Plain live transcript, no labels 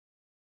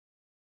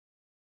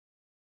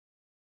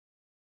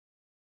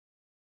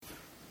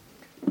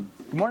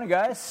Good morning,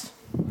 guys.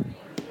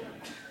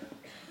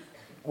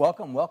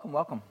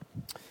 Welcome.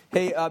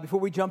 Hey, before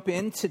we jump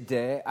in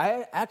today,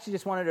 I actually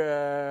just wanted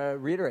to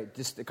reiterate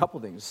just a couple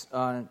things.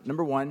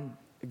 Number one,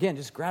 again,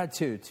 just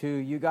gratitude to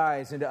you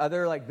guys and to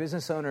other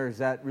business owners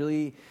that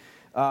really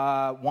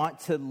want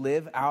to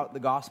live out the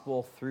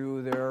gospel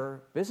through their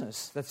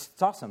business. That's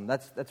awesome.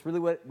 That's really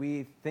what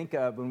we think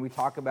of when we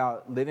talk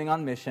about living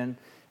on mission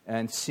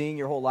and seeing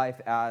your whole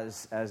life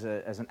as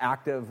an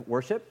act of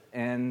worship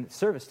and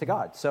service to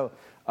God. So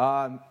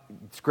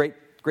it's great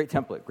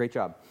template, great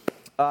job.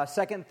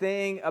 Second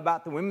thing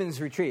about the women's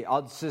retreat,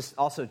 I'll just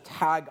also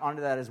tag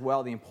onto that as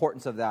well, the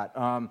importance of that.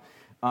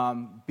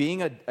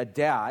 Being a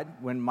dad,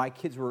 when my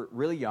kids were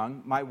really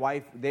young, my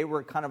wife, they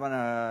were kind of on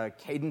a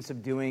cadence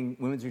of doing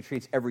women's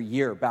retreats every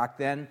year. Back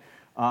then,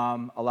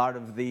 a lot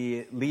of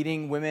the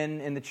leading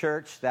women in the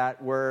church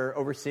that were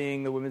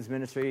overseeing the women's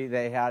ministry,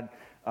 they had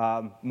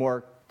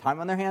more time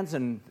on their hands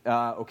and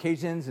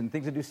occasions and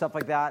things to do, stuff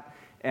like that.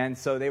 And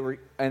so they were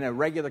in a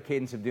regular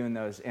cadence of doing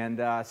those. And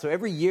so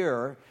every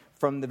year,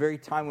 from the very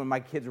time when my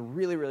kids were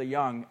really, really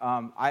young,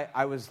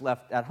 I was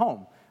left at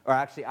home. Or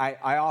actually,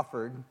 I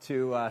offered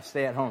to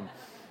stay at home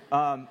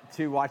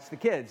to watch the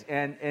kids.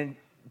 And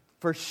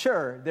for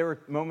sure, there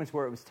were moments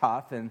where it was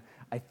tough. And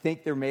I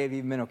think there may have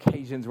even been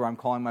occasions where I'm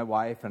calling my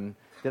wife. And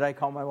did I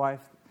call my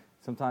wife?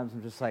 Sometimes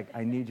I'm just like,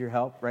 I need your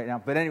help right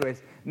now. But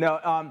anyways,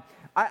 no,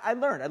 I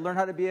learned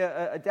how to be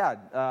a dad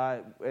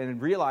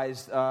and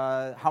realized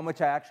how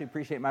much I actually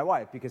appreciate my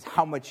wife because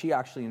how much she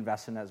actually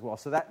invests in as well.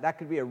 So that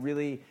could be a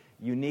really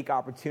unique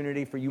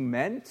opportunity for you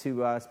men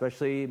to,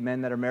 especially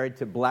men that are married,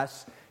 to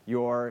bless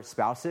your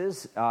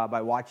spouses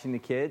by watching the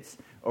kids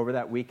over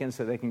that weekend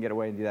so they can get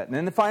away and do that. And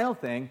then the final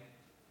thing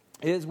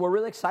is we're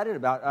really excited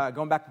about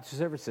going back to 2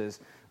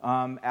 services.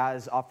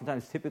 As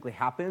oftentimes typically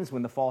happens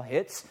when the fall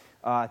hits,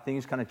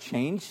 things kind of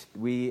change.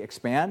 We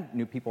expand.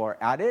 New people are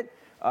added.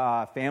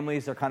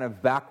 Families are kind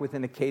of back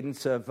within the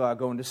cadence of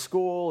going to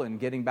school and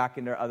getting back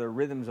into other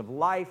rhythms of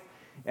life.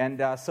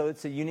 And so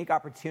it's a unique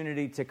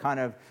opportunity to kind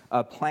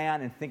of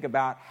plan and think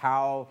about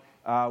how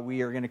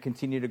we are going to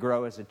continue to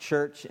grow as a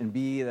church and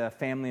be the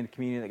family and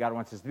community that God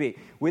wants us to be.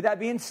 With that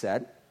being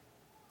said,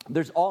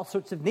 there's all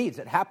sorts of needs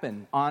that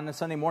happen on a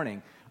Sunday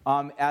morning.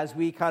 As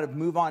we kind of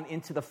move on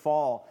into the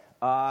fall,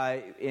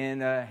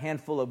 in a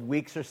handful of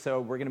weeks or so,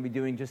 we're going to be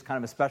doing just kind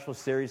of a special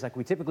series like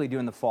we typically do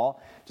in the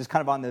fall, just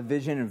kind of on the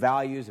vision and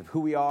values of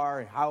who we are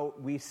and how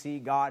we see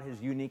God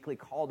has uniquely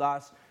called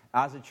us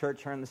as a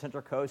church here on the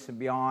Central Coast and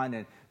beyond.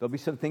 And there'll be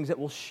some things that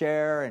we'll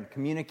share and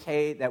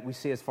communicate that we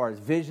see as far as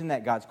vision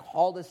that God's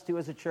called us to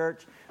as a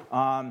church.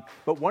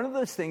 But one of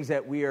those things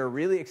that we are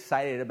really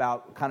excited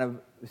about kind of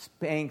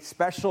paying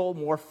special,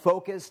 more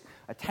focused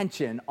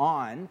attention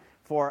on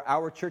for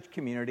our church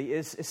community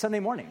is Sunday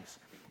mornings.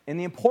 And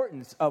the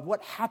importance of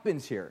what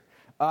happens here.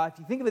 If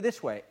you think of it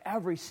this way,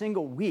 every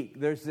single week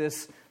there's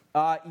this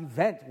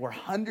event where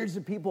hundreds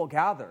of people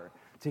gather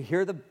to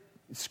hear the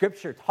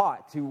Scripture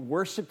taught, to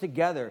worship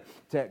together,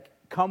 to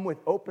come with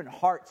open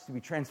hearts, to be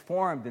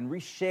transformed and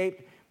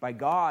reshaped by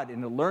God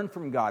and to learn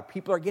from God.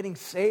 People are getting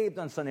saved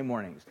on Sunday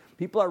mornings.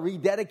 People are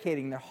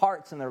rededicating their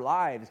hearts and their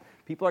lives.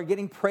 People are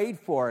getting prayed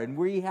for, and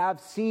we have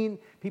seen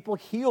people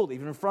healed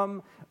even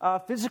from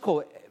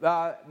physical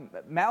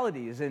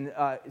maladies and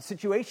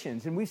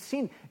situations. And we've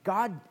seen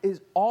God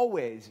is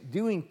always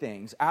doing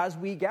things as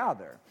we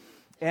gather.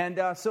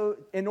 And so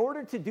in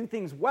order to do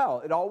things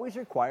well, it always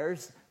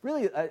requires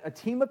really a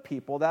team of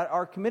people that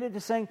are committed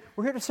to saying,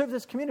 we're here to serve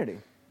this community.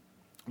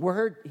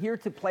 We're here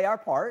to play our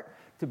part,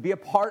 to be a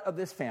part of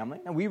this family.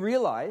 And we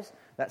realize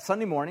that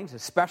Sunday mornings,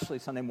 especially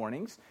Sunday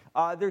mornings,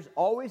 there's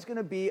always going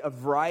to be a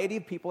variety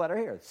of people that are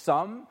here.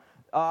 Some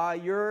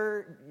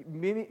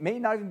may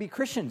not even be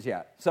Christians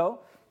yet.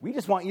 So we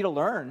just want you to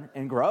learn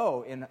and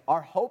grow. And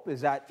our hope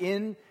is that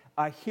in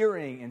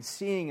hearing and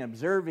seeing and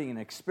observing and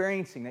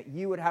experiencing that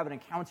you would have an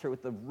encounter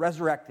with the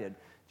resurrected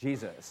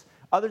Jesus.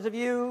 Others of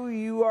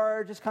you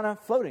are just kind of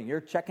floating.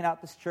 You're checking out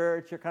this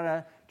church. You're kind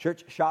of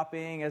church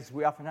shopping, as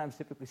we oftentimes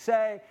typically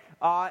say.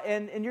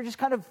 And you're just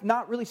kind of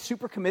not really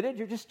super committed.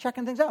 You're just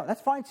checking things out.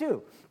 That's fine,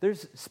 too.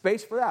 There's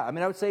space for that. I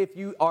mean, I would say if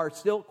you are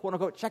still,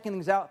 quote-unquote, checking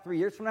things out 3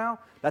 years from now,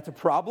 that's a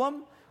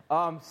problem.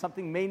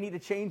 Something may need to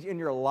change in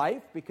your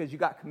life because you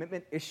got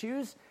commitment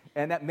issues,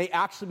 and that may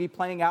actually be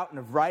playing out in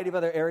a variety of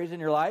other areas in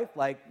your life,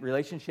 like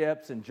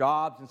relationships and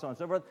jobs and so on and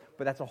so forth.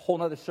 But that's a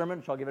whole other sermon,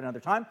 which I'll give it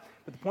another time.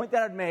 But the point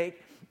that I'd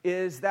make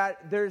is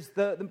that there's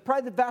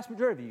probably the vast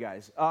majority of you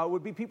guys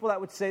would be people that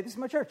would say, this is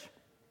my church.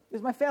 This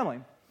is my family.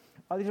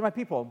 These are my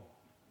people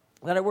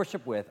that I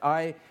worship with,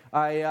 I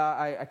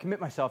commit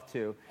myself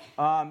to,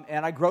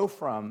 and I grow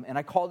from, and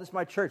I call this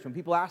my church. When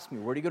people ask me,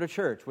 where do you go to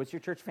church? What's your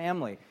church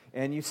family?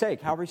 And you say,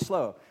 Calvary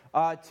Slow.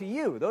 To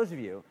you, those of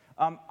you,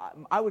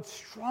 I would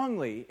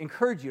strongly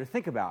encourage you to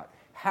think about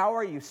how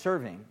are you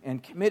serving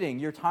and committing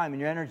your time and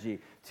your energy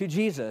to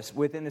Jesus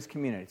within this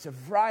community. It's a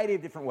variety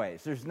of different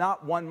ways. There's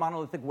not one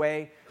monolithic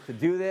way to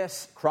do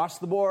this across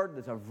the board.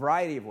 There's a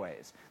variety of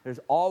ways. There's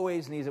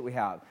always needs that we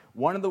have.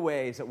 One of the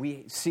ways that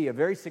we see a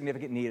very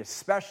significant need,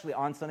 especially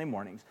on Sunday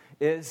mornings,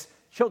 is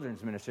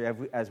children's ministry,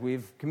 as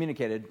we've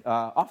communicated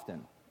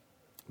often.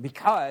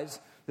 Because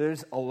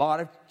there's a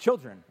lot of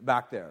children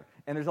back there.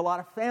 And there's a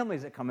lot of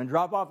families that come and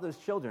drop off those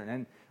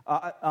children.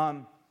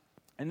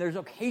 And there's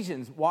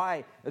occasions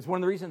why, that's one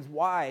of the reasons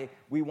why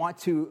we want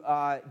to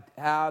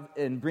have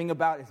and bring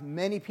about as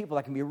many people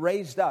that can be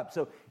raised up.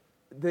 So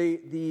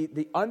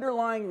the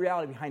underlying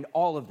reality behind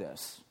all of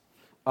this,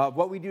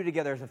 what we do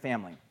together as a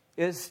family,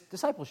 is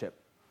discipleship.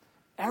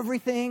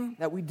 Everything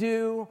that we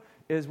do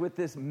is with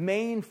this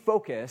main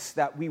focus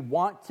that we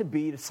want to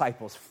be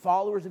disciples,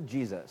 followers of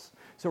Jesus.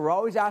 So we're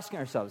always asking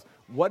ourselves,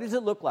 what does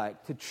it look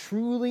like to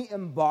truly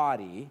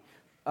embody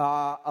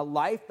a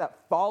life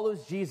that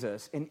follows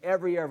Jesus in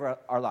every area of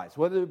our lives?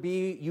 Whether it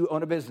be you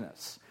own a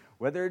business,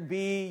 whether it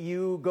be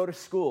you go to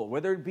school,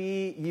 whether it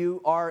be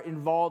you are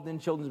involved in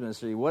children's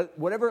ministry,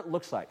 whatever it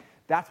looks like,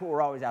 that's what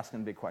we're always asking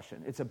the big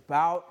question. It's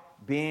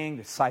about being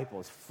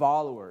disciples,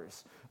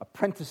 followers,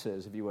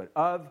 apprentices, if you would,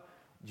 of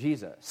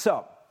Jesus.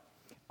 So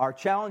our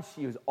challenge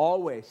to you is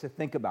always to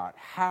think about,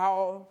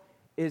 how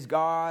is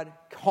God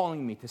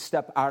calling me to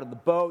step out of the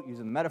boat,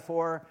 using the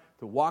metaphor,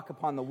 to walk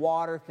upon the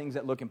water, things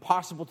that look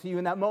impossible to you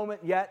in that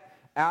moment, yet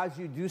as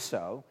you do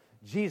so,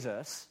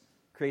 Jesus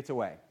creates a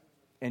way,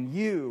 and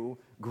you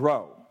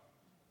grow.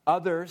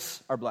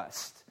 Others are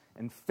blessed,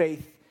 and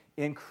faith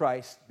in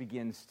Christ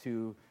begins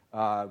to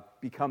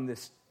become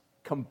this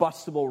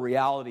combustible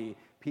reality.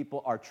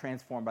 People are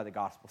transformed by the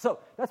gospel. So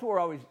that's what we're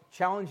always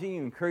challenging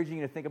you, encouraging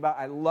you to think about.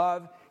 I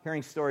love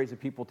hearing stories of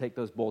people take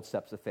those bold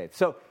steps of faith.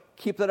 So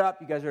keep that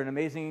up. You guys are an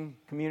amazing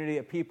community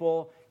of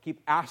people.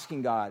 Keep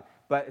asking God,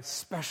 but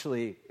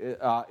especially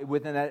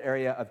within that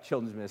area of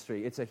children's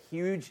ministry. It's a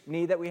huge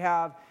need that we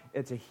have.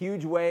 It's a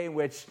huge way in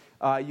which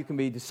you can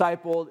be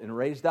discipled and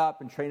raised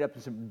up and trained up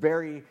in some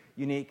very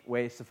unique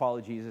ways to follow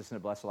Jesus and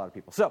to bless a lot of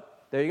people. So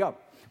there you go.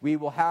 We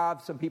will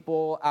have some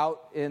people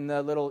out in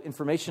the little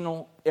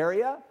informational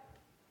area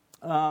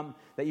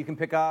that you can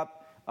pick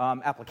up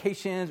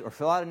applications or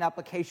fill out an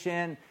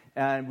application,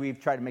 and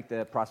we've tried to make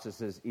the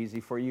process as easy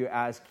for you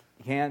as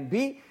can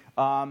be.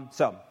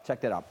 So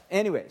check that out.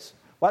 Anyways,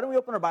 why don't we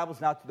open our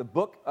Bibles now to the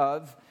book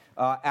of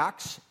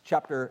Acts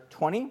chapter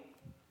 20.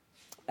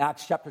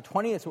 Acts chapter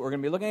 20 is what we're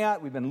going to be looking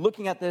at. We've been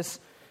looking at this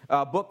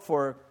book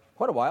for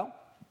quite a while,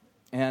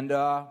 and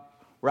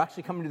we're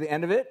actually coming to the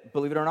end of it,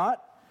 believe it or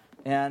not.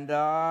 And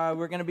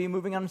we're going to be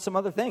moving on to some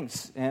other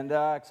things, and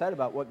excited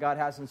about what God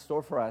has in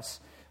store for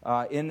us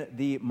in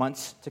the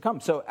months to come.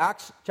 So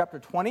Acts chapter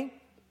 20,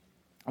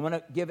 I'm going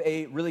to give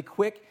a really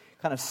quick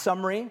kind of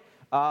summary.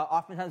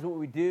 Oftentimes what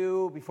we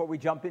do before we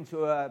jump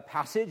into a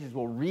passage is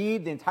we'll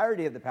read the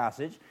entirety of the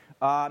passage.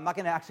 I'm not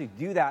going to actually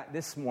do that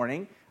this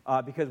morning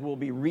because we'll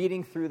be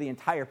reading through the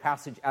entire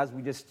passage as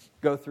we just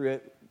go through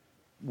it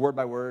word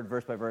by word,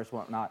 verse by verse,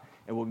 whatnot,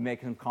 and we'll be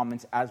making some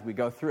comments as we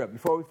go through it.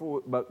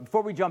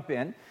 Before we jump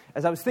in,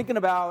 as I was thinking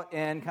about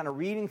and kind of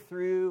reading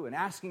through and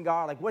asking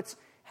God, like, what's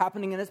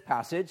happening in this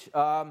passage,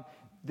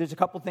 there's a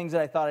couple things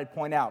that I thought I'd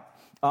point out.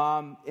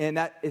 And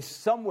that is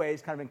some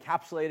ways kind of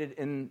encapsulated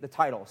in the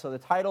title. So the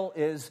title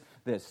is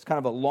this. It's kind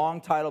of a long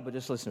title, but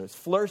just listen to it. It's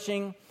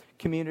Flourishing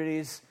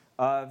Communities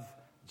of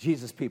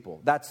Jesus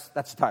People. That's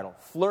the title.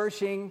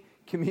 Flourishing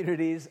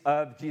Communities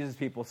of Jesus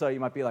People. So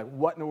you might be like,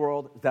 what in the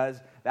world does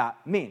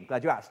that mean?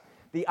 Glad you asked.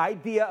 The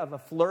idea of a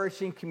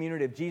flourishing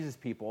community of Jesus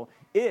people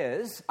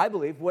is, I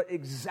believe, what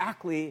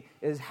exactly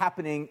is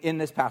happening in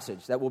this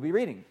passage that we'll be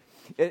reading.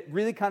 It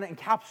really kind of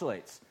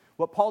encapsulates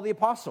what Paul the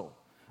Apostle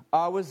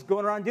was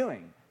going around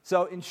doing.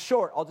 So in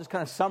short, I'll just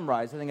kind of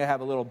summarize. I think I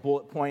have a little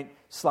bullet point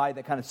slide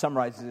that kind of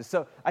summarizes this.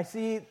 So I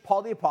see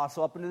Paul the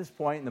Apostle up until this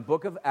point in the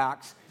book of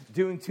Acts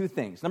doing two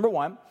things. Number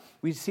one,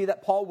 we see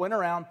that Paul went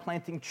around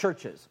planting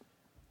churches,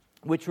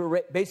 which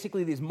were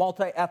basically these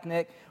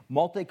multi-ethnic,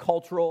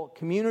 multicultural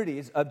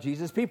communities of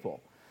Jesus people.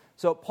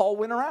 So Paul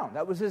went around.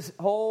 That was his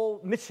whole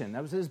mission.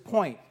 That was his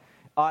point.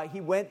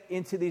 He went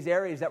into these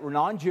areas that were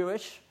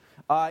non-Jewish,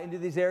 into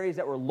these areas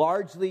that were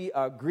largely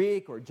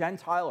Greek or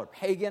Gentile or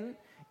pagan,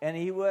 and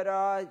he would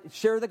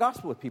share the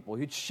gospel with people.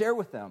 He'd share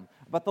with them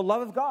about the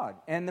love of God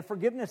and the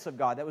forgiveness of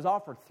God that was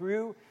offered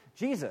through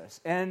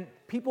Jesus. And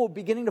people were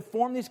beginning to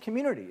form these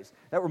communities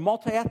that were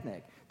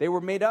multi-ethnic. They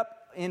were made up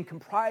and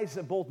comprised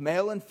of both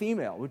male and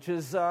female, which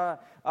is something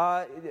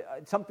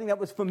that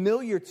was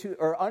familiar to,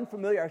 or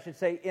unfamiliar, I should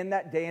say, in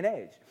that day and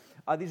age.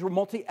 These were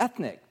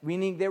multi-ethnic,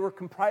 meaning they were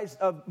comprised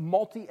of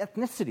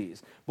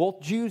multi-ethnicities, both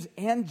Jews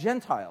and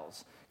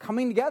Gentiles,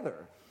 coming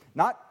together,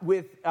 not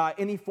with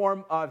any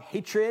form of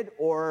hatred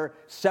or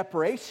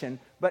separation,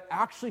 but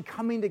actually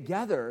coming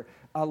together,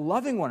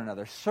 loving one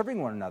another,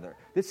 serving one another.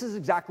 This is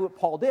exactly what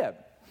Paul did.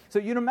 So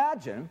you'd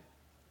imagine,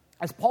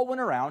 as Paul went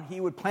around,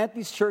 he would plant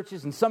these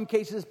churches. In some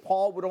cases,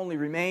 Paul would only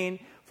remain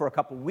for a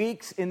couple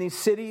weeks in these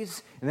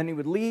cities, and then he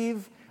would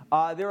leave.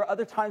 There were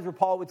other times where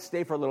Paul would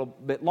stay for a little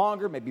bit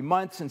longer, maybe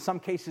months, in some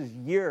cases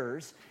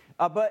years.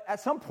 But at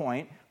some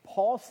point,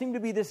 Paul seemed to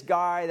be this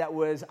guy that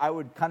was, I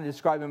would kind of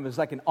describe him as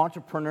like an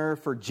entrepreneur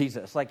for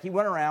Jesus. Like he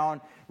went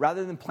around,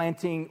 rather than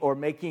planting or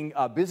making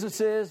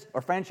businesses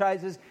or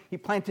franchises, he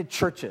planted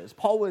churches.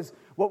 Paul was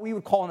what we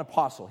would call an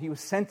apostle. He was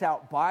sent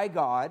out by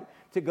God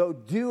to go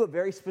do a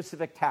very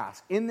specific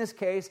task. In this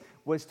case,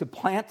 was to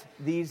plant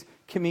these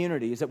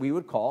communities that we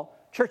would call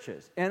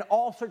churches, and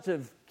all sorts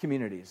of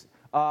communities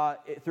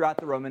throughout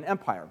the Roman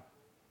Empire.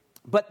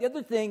 But the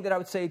other thing that I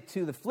would say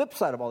to the flip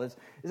side of all this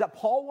is that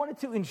Paul wanted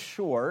to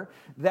ensure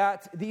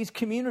that these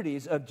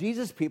communities of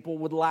Jesus people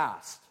would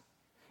last.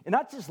 And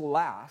not just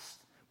last,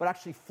 but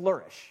actually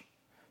flourish.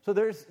 So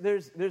there's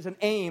an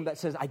aim that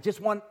says, I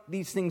just want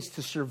these things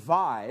to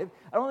survive.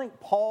 I don't think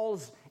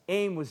Paul's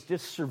aim was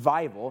just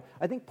survival.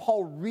 I think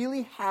Paul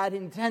really had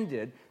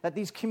intended that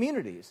these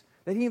communities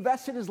that he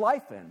invested his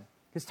life in,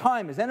 his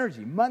time, his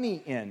energy,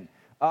 money in,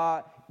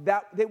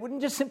 that they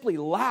wouldn't just simply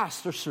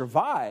last or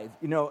survive,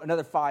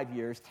 another 5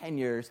 years, 10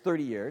 years,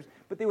 30 years,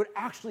 but they would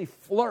actually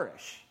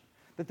flourish,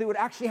 that they would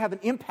actually have an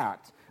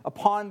impact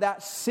upon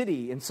that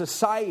city and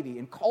society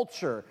and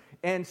culture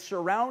and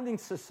surrounding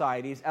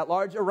societies at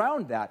large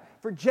around that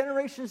for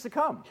generations to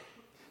come.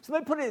 So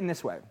let me put it in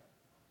this way.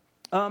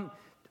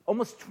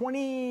 Almost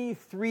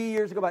 23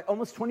 years ago,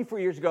 almost 24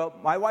 years ago,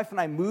 my wife and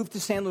I moved to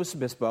San Luis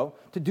Obispo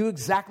to do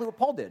exactly what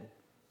Paul did,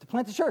 to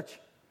plant a church.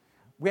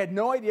 We had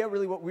no idea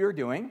really what we were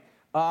doing,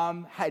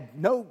 had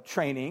no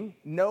training,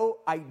 no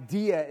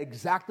idea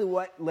exactly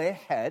what lay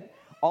ahead.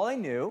 All I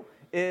knew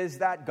is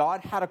that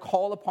God had a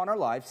call upon our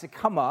lives to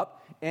come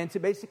up and to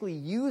basically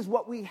use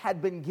what we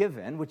had been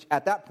given, which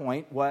at that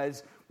point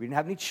was we didn't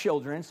have any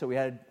children, so we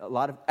had a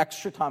lot of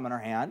extra time on our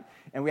hand,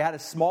 and we had a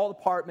small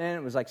apartment.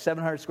 It was like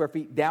 700 square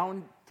feet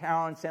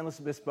downtown San Luis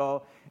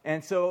Obispo,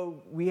 and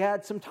so we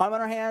had some time on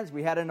our hands.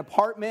 We had an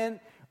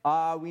apartment.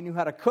 We knew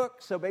how to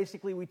cook, so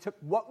basically we took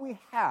what we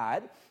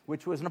had,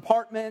 which was an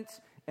apartment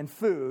and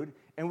food,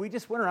 and we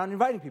just went around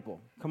inviting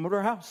people, come over to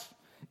our house.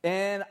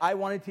 And I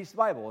wanted to teach the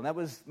Bible, and that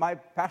was my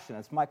passion.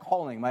 That's my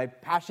calling. My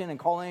passion and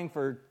calling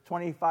for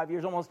 25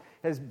 years almost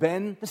has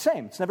been the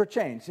same. It's never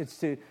changed. It's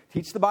to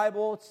teach the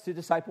Bible. It's to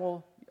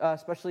disciple,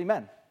 especially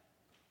men.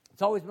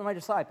 It's always been my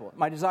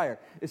desire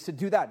is to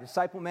do that,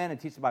 disciple men and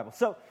teach the Bible.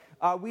 So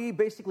we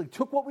basically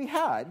took what we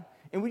had,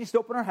 and we just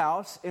opened our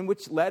house, and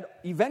which led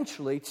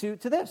eventually to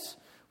this,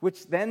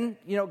 which then,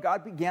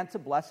 God began to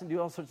bless and do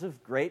all sorts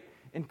of great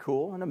and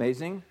cool and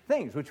amazing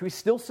things, which we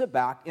still sit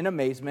back in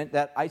amazement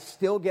that I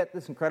still get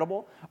this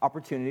incredible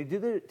opportunity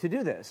to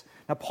do this.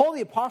 Now, Paul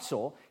the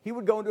Apostle, he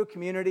would go into a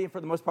community and for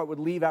the most part would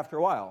leave after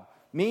a while.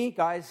 Me,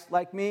 guys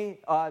like me,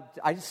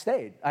 I just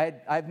stayed. I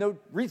have no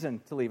reason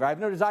to leave. I have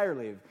no desire to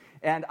leave.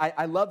 And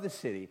I love the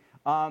city.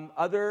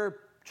 Other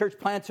church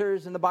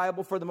planters in the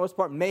Bible, for the most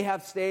part, may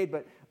have stayed,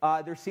 but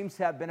there seems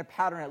to have been a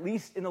pattern, at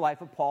least in the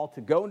life of Paul,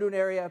 to go into an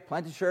area,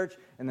 plant a church,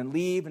 and then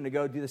leave, and to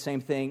go do the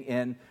same thing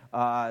in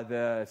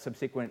the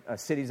subsequent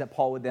cities that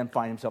Paul would then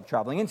find himself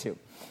traveling into.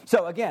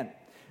 So again,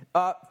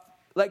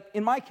 like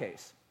in my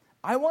case,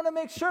 I want to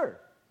make sure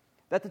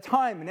that the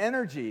time and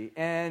energy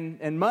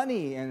and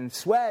money and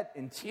sweat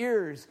and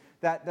tears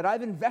that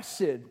I've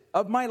invested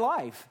of my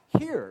life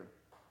here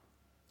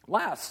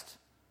last.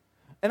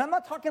 And I'm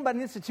not talking about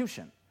an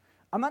institution.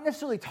 I'm not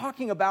necessarily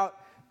talking about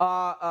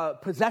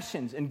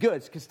possessions and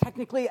goods, because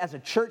technically as a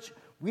church,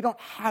 we don't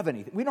have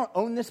anything. We don't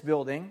own this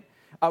building.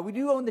 We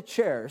do own the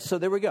chairs, so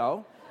there we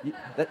go.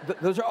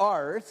 Those are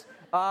ours.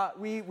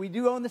 We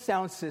do own the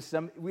sound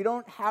system. We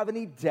don't have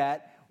any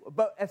debt.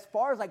 But as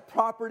far as like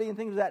property and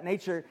things of that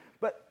nature,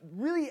 but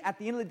really at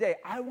the end of the day,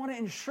 I want to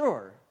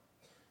ensure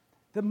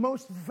the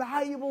most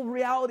valuable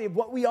reality of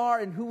what we are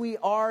and who we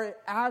are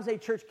as a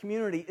church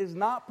community is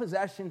not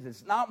possessions,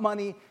 it's not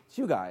money, it's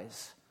you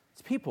guys,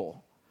 it's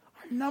people.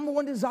 Our number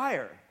one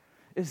desire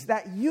is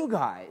that you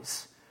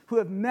guys who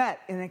have met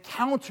and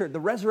encountered the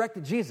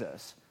resurrected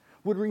Jesus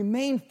would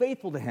remain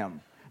faithful to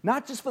him,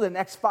 not just for the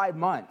next 5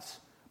 months,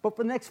 but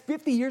for the next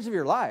 50 years of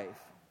your life.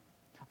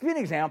 I'll give you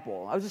an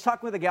example. I was just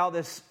talking with a gal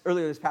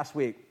earlier this past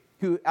week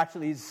who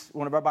actually is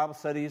one of our Bible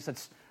studies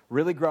that's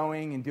really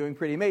growing and doing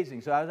pretty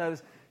amazing. So I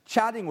was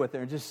chatting with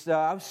her, and just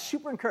I was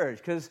super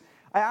encouraged because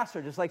I asked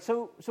her, just like,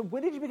 so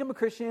when did you become a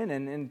Christian?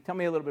 And tell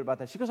me a little bit about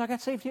that. She goes, I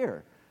got saved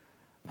here.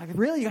 I'm like,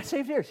 really? You got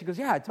saved here? She goes,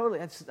 yeah, totally.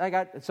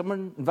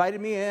 Someone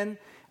invited me in,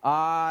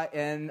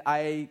 and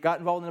I got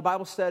involved in a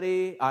Bible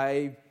study.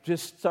 I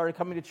just started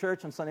coming to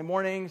church on Sunday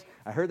mornings.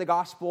 I heard the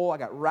gospel. I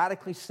got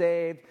radically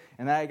saved,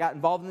 and then I got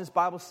involved in this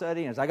Bible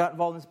study. And as I got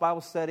involved in this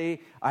Bible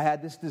study, I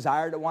had this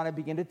desire to want to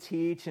begin to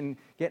teach and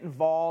get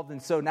involved.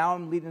 And so now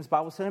I'm leading this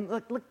Bible study.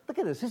 Look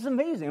at this. This is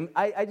amazing.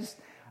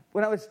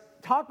 When I was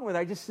talking with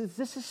her, I just said,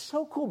 this is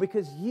so cool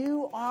because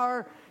you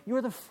are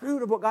the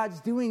fruit of what God's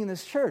doing in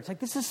this church. Like,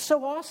 this is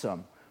so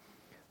awesome.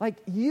 Like,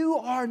 you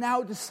are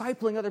now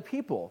discipling other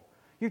people.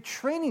 You're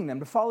training them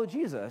to follow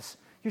Jesus.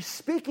 You're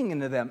speaking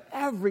into them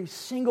every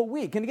single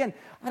week. And again,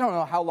 I don't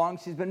know how long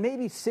she's been,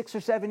 maybe 6 or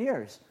 7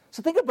 years.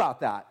 So think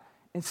about that.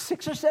 In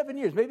 6 or 7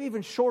 years, maybe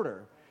even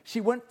shorter,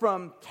 She went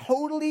from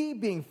totally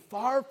being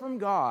far from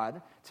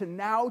God to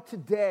now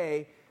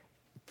today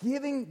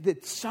giving the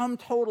sum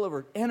total of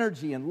her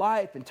energy and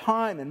life and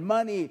time and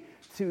money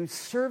to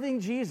serving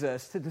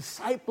Jesus, to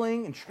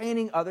discipling and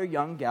training other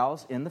young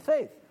gals in the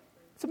faith.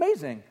 It's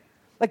amazing.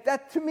 Like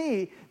that, to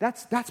me,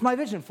 that's my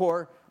vision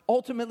for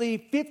ultimately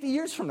 50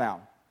 years from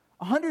now,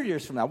 100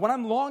 years from now, when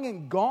I'm long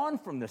and gone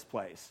from this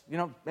place,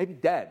 maybe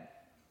dead.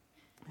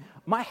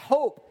 My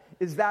hope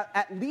is that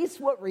at least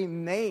what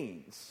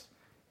remains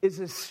is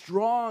a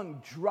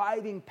strong,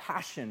 driving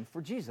passion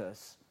for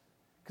Jesus,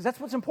 because that's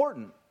what's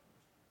important.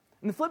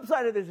 And the flip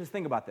side of this is,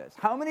 think about this.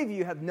 How many of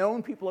you have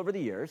known people over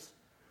the years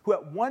who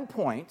at one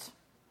point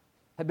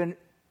have been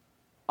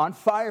on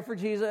fire for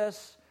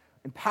Jesus,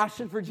 and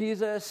passion for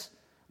Jesus,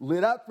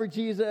 lit up for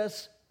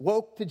Jesus,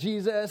 woke to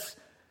Jesus?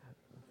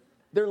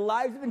 Their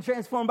lives have been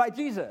transformed by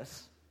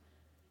Jesus.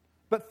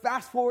 But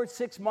fast forward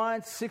 6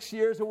 months, 6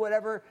 years, or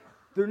whatever,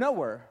 they're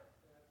nowhere.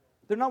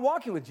 They're not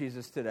walking with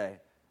Jesus today.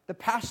 The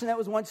passion that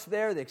was once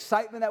there, the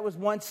excitement that was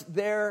once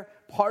there,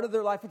 part of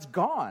their life, it's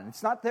gone.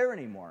 It's not there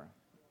anymore.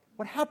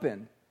 What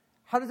happened?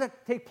 How does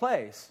that take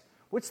place?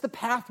 What's the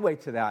pathway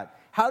to that?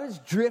 How does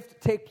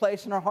drift take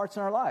place in our hearts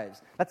and our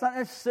lives? That's not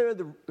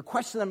necessarily the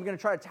question that I'm going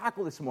to try to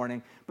tackle this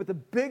morning, but the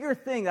bigger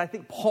thing that I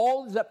think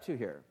Paul is up to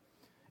here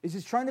is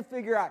he's trying to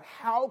figure out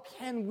how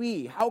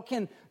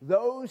can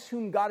those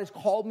whom God has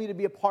called me to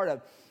be a part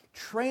of,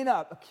 train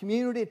up a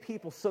community of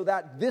people so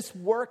that this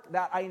work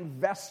that I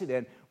invested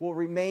in will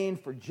remain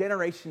for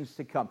generations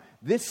to come.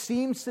 This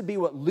seems to be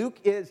what Luke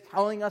is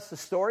telling us the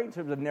story in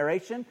terms of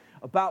narration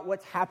about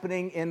what's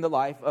happening in the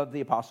life of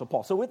the Apostle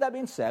Paul. So with that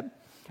being said,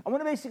 I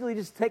want to basically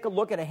just take a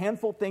look at a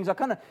handful of things. I'll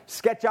kind of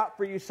sketch out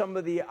for you some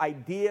of the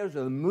ideas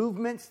or the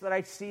movements that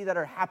I see that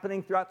are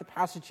happening throughout the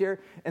passage here,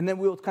 and then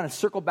we'll kind of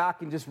circle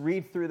back and just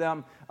read through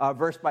them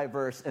verse by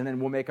verse, and then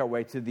we'll make our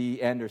way to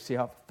the end or see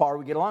how far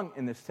we get along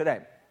in this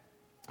today.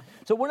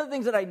 So one of the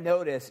things that I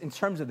notice in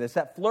terms of this,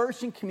 that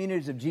flourishing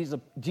communities of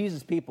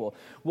Jesus people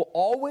will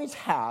always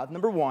have,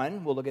 number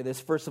one, we'll look at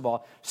this first of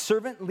all,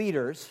 servant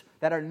leaders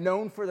that are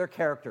known for their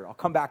character. I'll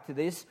come back to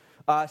this.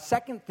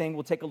 Second thing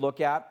we'll take a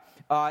look at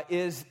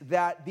is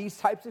that these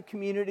types of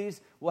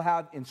communities will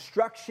have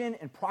instruction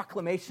and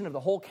proclamation of the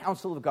whole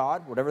counsel of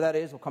God, whatever that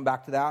is. We'll come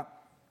back to that.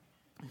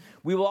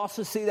 We will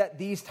also see that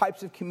these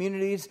types of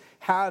communities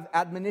have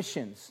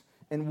admonitions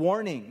and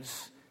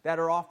warnings that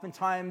are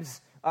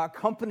oftentimes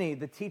accompany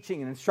the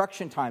teaching and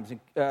instruction times,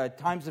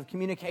 times of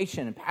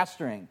communication and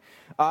pastoring.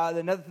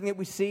 Another thing that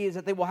we see is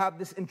that they will have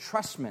this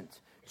entrustment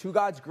to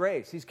God's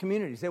grace. These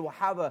communities, they will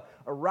have a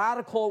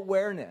radical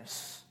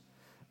awareness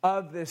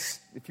of this,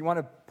 if you want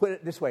to put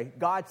it this way,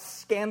 God's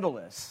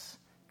scandalous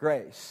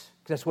grace.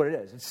 Because that's what it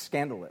is. It's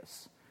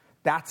scandalous.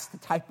 That's the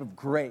type of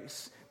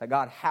grace that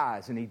God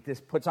has, and he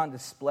just puts on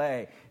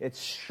display.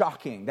 It's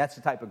shocking. That's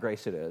the type of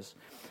grace it is.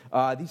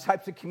 These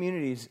types of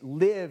communities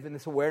live in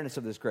this awareness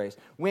of this grace.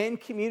 When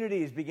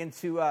communities begin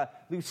to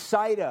lose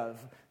sight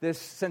of this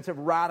sense of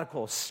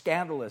radical,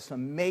 scandalous,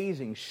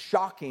 amazing,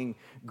 shocking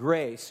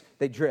grace,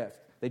 they drift.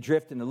 They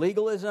drift into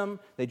legalism.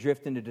 They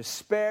drift into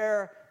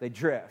despair. They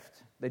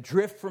drift. They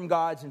drift from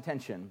God's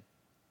intention.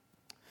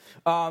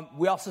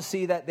 We also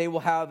see that they will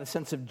have a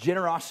sense of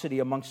generosity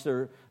amongst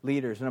their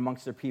leaders and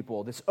amongst their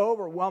people. This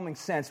overwhelming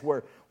sense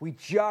where we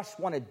just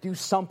want to do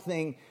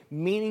something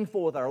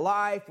meaningful with our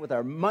life, with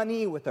our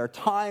money, with our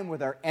time,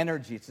 with our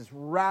energy. It's this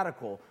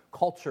radical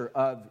culture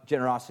of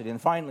generosity.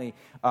 And finally,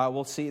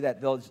 we'll see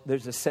that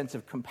there's a sense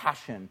of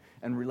compassion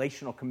and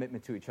relational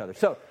commitment to each other.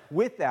 So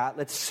with that,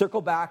 let's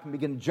circle back and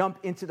begin to jump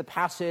into the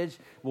passage.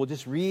 We'll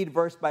just read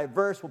verse by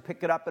verse. We'll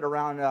pick it up at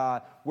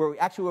around where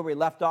we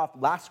left off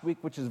last week,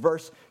 which is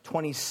verse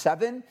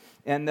 27.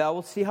 And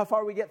we'll see how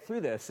far we get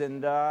through this.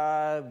 And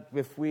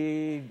if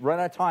we run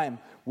out of time,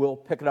 we'll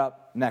pick it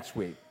up next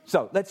week.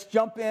 So let's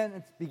jump in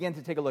and begin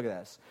to take a look at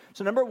this.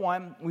 So number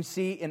one, we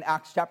see in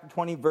Acts chapter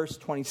 20, verse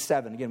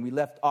 27. Again, we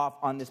left off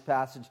on this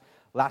passage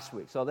last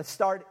week. So let's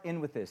start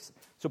in with this.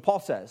 So Paul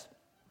says,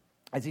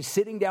 as he's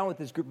sitting down with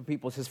this group of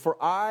people, he says, "For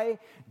I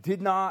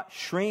did not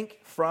shrink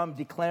from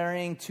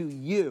declaring to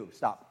you."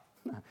 Stop.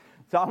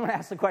 So I'm going to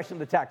ask the question of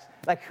the text.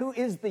 Like, who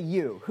is the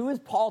you? Who is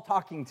Paul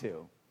talking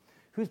to?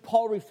 Who's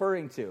Paul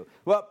referring to?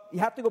 Well, you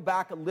have to go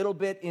back a little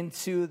bit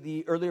into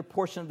the earlier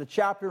portion of the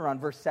chapter, around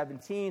verse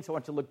 17. So I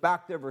want you to look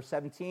back there, verse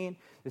 17.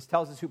 This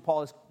tells us who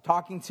Paul is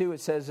talking to.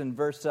 It says in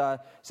verse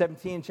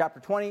 17,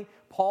 chapter 20,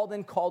 Paul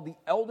then called the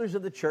elders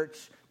of the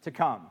church to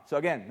come. So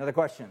again, another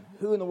question.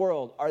 Who in the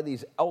world are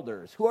these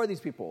elders? Who are these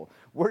people?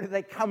 Where do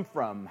they come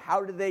from?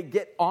 How did they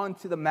get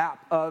onto the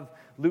map of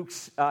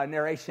Luke's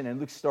narration and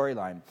Luke's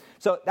storyline?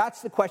 So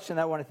that's the question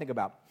that I want to think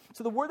about.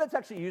 So the word that's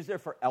actually used there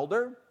for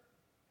elder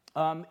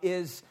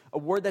is a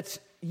word that's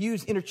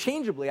used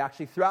interchangeably,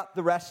 actually, throughout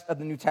the rest of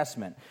the New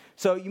Testament.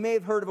 So you may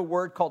have heard of a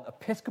word called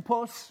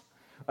episkopos,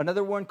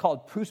 another one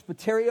called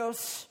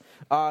presbyterios.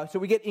 So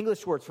we get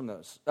English words from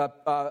those.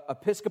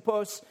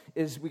 Episkopos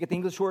we get the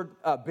English word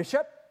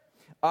bishop.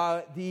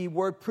 The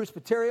word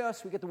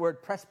presbyterios, we get the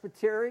word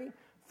presbytery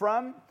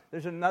from.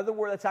 There's another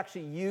word that's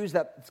actually used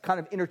that's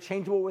kind of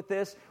interchangeable with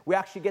this. We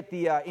actually get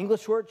the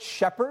English word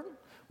shepherd,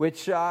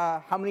 which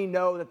how many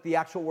know that the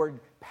actual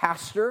word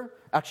pastor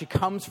actually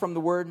comes from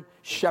the word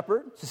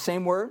shepherd? It's the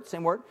same word,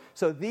 same word.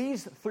 So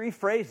these three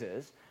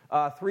phrases,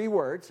 three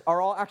words, are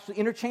all actually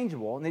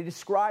interchangeable, and they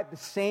describe the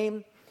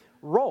same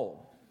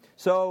role.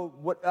 So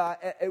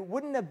it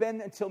wouldn't have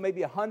been until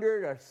maybe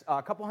 100 or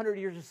a couple hundred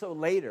years or so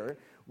later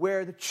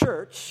where the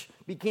church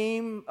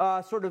became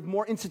sort of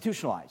more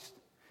institutionalized.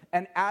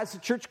 And as the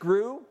church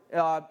grew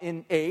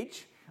in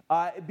age,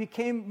 it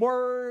became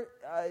more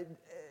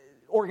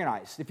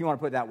organized, if you want to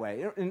put it that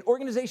way. An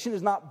organization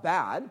is not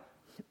bad.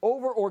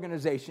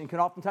 Over-organization can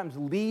oftentimes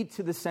lead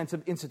to the sense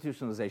of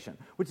institutionalization,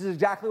 which is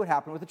exactly what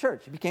happened with the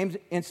church. It became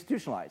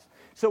institutionalized.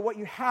 So what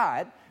you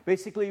had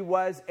basically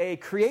was a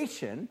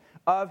creation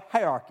of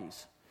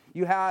hierarchies.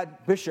 You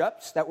had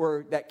bishops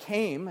that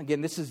came.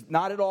 Again, this is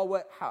not at all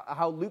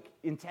how Luke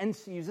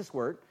intends to use this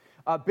word.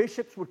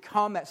 Bishops would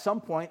come at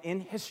some point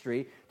in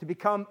history to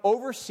become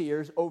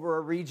overseers over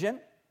a region.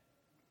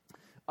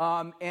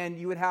 And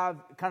you would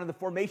have kind of the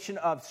formation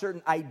of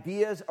certain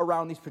ideas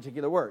around these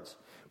particular words.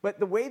 But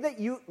the way that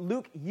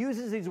Luke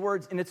uses these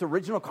words in its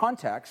original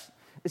context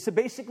is to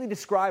basically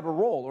describe a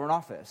role or an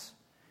office.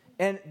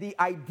 And the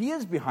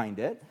ideas behind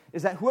it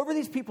is that whoever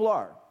these people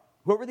are,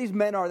 whoever these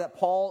men are that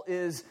Paul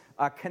is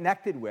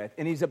connected with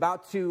and he's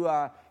about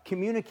to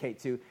communicate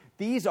to,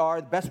 these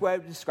are, the best way I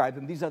would describe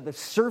them, these are the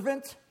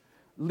servant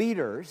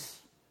leaders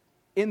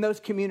in those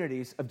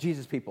communities of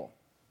Jesus' people.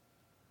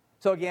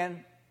 So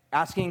again,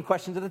 asking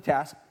questions of the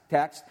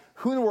text,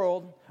 who in the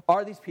world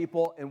are these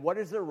people, and what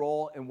is their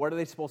role, and what are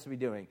they supposed to be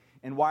doing,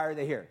 and why are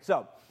they here?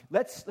 So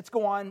let's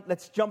go on.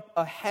 Let's jump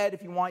ahead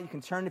if you want. You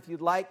can turn, if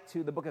you'd like,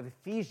 to the book of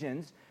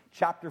Ephesians,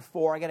 chapter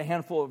 4. I got a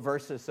handful of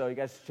verses, so you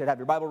guys should have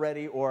your Bible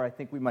ready, or I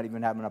think we might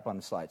even have them up on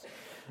the slides.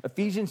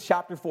 Ephesians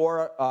chapter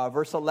 4,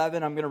 verse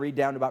 11. I'm going to read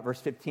down to about verse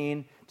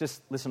 15.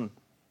 Just listen.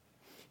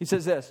 He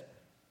says this: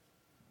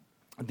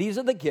 "These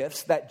are the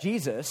gifts that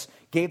Jesus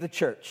gave the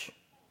church."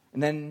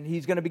 And then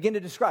he's going to begin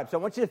to describe. So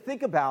I want you to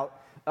think about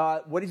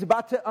what he's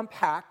about to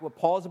unpack, what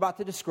Paul is about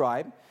to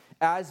describe,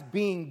 as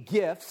being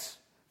gifts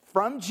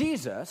from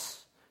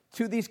Jesus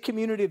to these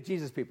community of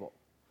Jesus people.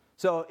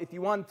 So if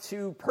you want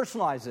to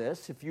personalize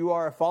this, if you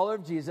are a follower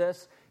of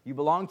Jesus, you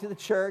belong to the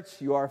church,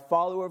 you are a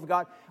follower of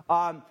God,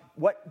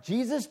 what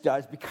Jesus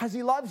does, because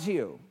he loves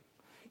you,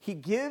 he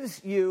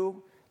gives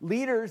you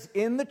leaders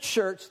in the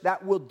church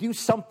that will do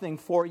something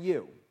for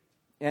you.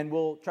 And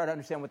we'll try to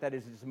understand what that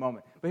is in just a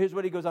moment. But here's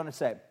what he goes on to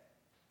say.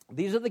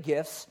 These are the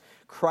gifts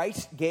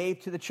Christ gave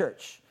to the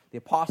church: the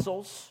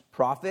apostles,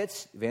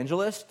 prophets,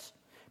 evangelists,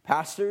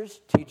 pastors,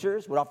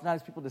 teachers, what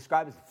oftentimes people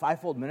describe as the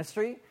fivefold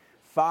ministry.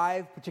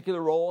 5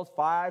 particular roles,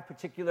 5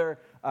 particular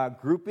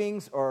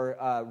groupings or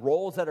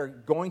roles that are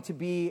going to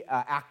be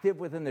active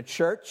within the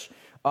church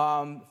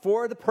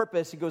for the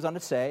purpose, he goes on to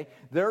say,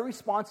 their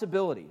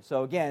responsibility.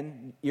 So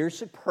again, ears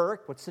should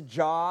perk. What's the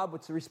job?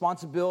 What's the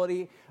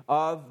responsibility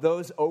of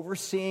those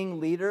overseeing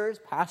leaders,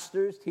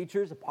 pastors,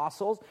 teachers,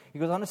 apostles? He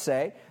goes on to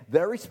say,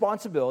 their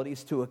responsibility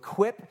is to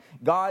equip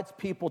God's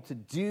people to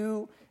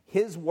do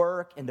his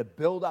work and to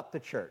build up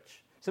the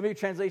church. Some of your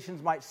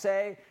translations might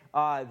say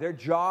their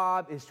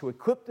job is to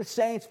equip the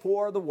saints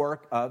for the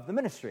work of the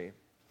ministry.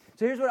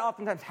 So here's what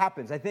oftentimes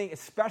happens, I think,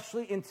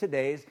 especially in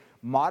today's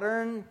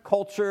modern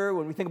culture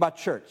when we think about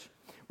church.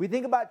 We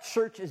think about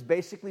church as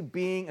basically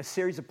being a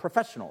series of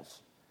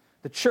professionals.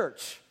 The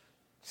church,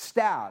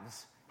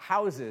 staffs,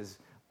 houses,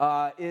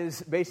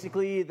 is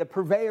basically the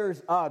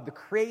purveyors of, the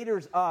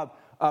creators of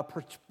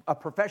a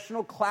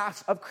professional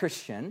class of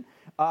Christian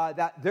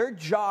that their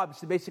job is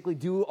to basically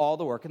do all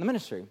the work in the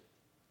ministry.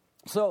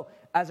 So,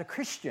 as a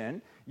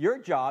Christian, your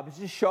job is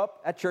to show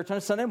up at church on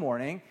a Sunday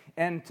morning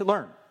and to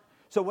learn.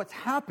 So what's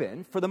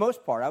happened, for the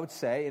most part, I would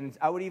say, and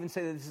I would even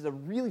say that this is a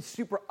really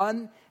super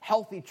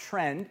unhealthy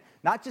trend,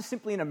 not just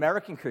simply in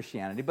American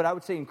Christianity, but I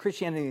would say in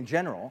Christianity in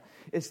general,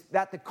 is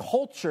that the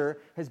culture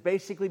has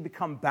basically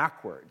become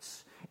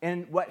backwards.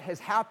 And what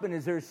has happened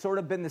is there's sort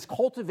of been this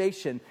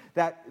cultivation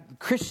that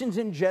Christians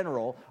in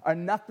general are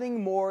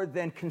nothing more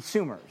than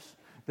consumers.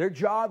 Their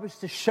job is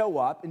to show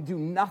up and do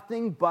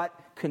nothing but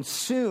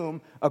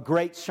consume a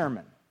great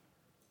sermon.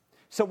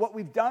 So what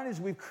we've done is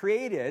we've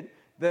created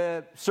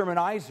the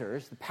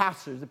sermonizers, the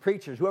pastors, the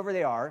preachers, whoever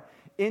they are,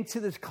 into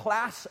this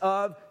class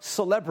of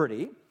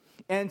celebrity.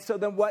 And so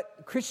then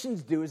what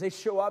Christians do is they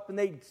show up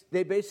and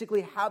they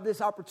basically have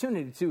this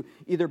opportunity to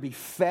either be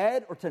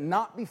fed or to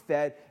not be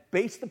fed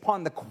based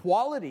upon the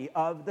quality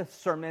of the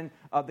sermon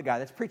of the guy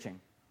that's preaching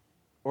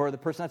or the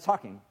person that's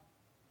talking.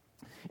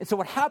 And so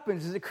what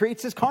happens is it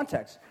creates this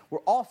context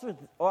where all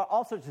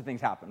sorts of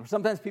things happen.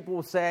 Sometimes people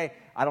will say,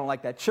 I don't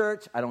like that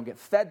church, I don't get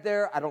fed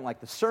there, I don't like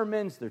the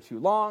sermons, they're too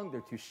long,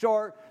 they're too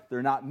short,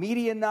 they're not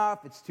meaty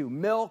enough, it's too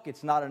milk,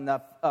 it's not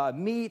enough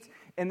meat.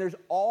 And there's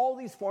all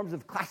these forms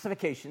of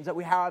classifications that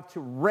we have to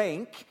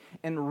rank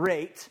and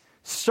rate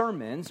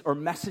sermons or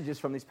messages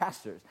from these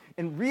pastors.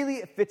 And really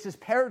it fits this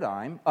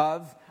paradigm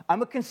of,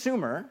 I'm a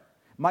consumer,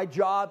 My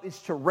job is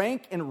to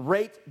rank and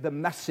rate the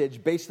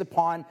message based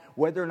upon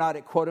whether or not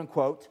it, quote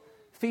unquote,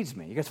 feeds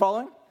me. You guys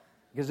following?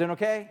 You guys doing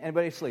okay?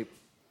 Anybody asleep?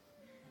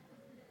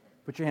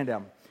 Put your hand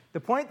down. The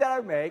point that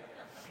I make,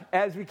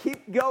 as we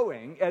keep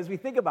going, as we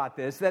think about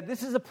this, that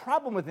this is a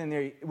problem within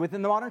the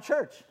modern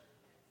church.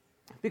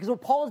 Because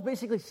what Paul is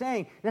basically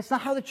saying, that's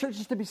not how the church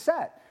is to be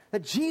set.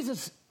 That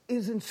Jesus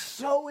is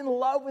so in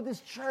love with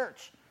his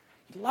church.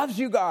 He loves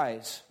you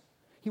guys.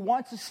 He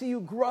wants to see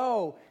you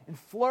grow and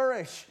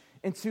flourish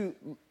and to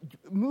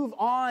move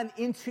on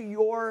into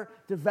your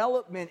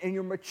development and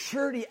your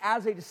maturity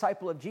as a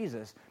disciple of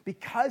Jesus.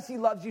 Because he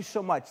loves you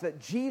so much, that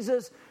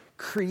Jesus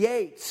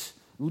creates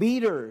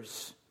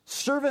leaders,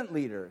 servant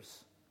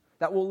leaders,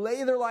 that will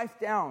lay their life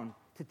down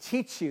to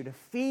teach you, to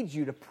feed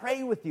you, to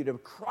pray with you, to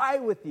cry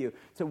with you,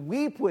 to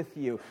weep with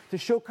you, to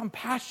show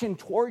compassion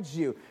towards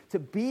you, to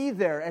be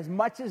there as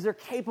much as they're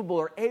capable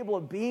or able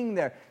of being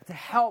there, to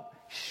help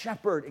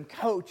shepherd and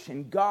coach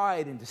and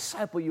guide and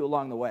disciple you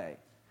along the way,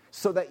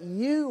 so that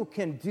you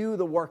can do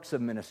the works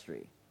of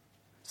ministry,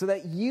 so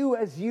that you,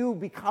 as you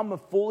become a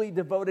fully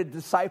devoted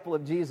disciple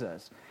of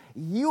Jesus,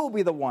 you'll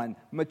be the one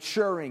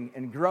maturing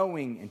and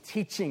growing and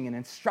teaching and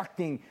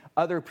instructing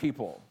other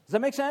people. Does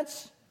that make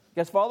sense? You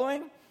guys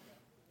following?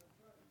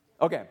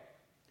 Okay.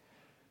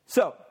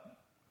 So,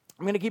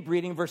 I'm going to keep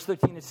reading. Verse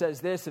 13, it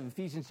says this. In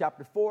Ephesians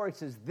chapter 4, it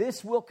says,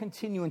 "This will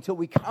continue until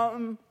we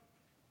come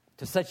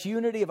to such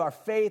unity of our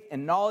faith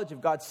and knowledge of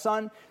God's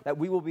Son, that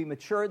we will be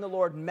mature in the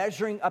Lord,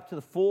 measuring up to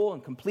the full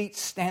and complete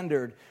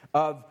standard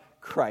of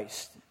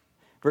Christ."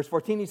 Verse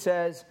 14, he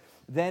says,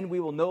 "Then we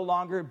will no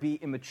longer be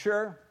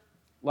immature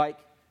like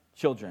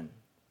children."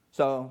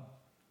 So,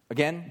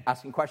 again,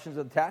 asking questions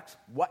of the text.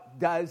 What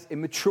does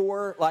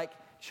immature like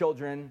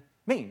children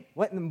mean?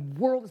 What in the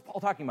world is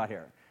Paul talking about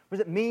here? What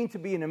does it mean to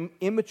be an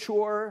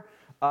immature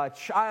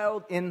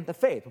child in the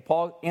faith? Well,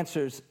 Paul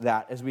answers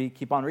that as we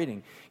keep on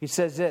reading. He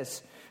says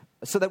this,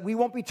 "So that we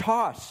won't be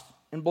tossed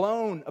and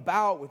blown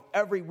about with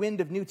every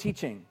wind of new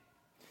teaching,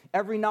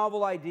 every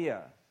novel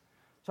idea."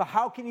 So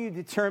how can you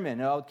determine,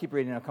 and I'll keep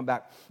reading and I'll come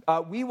back,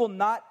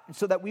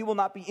 so that we will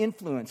not be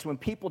influenced when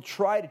people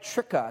try to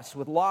trick us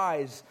with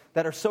lies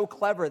that are so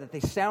clever that they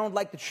sound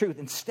like the truth.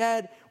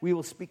 Instead, we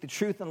will speak the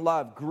truth in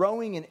love,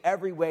 growing in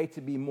every way to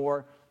be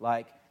more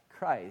like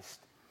Christ.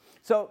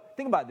 So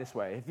think about it this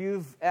way. If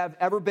you've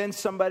ever been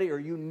somebody or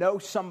you know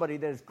somebody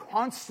that is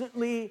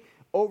constantly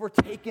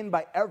overtaken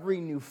by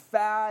every new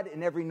fad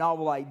and every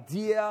novel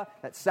idea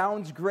that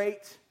sounds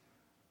great,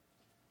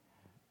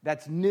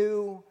 that's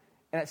new,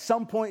 and at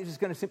some point is just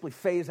going to simply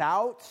phase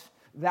out,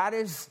 that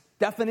is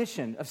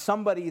definition of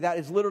somebody that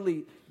is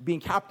literally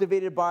being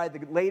captivated by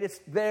the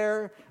latest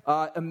there,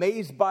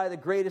 amazed by the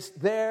greatest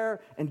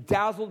there, and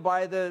dazzled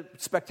by the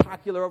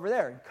spectacular over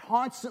there.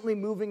 Constantly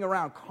moving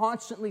around,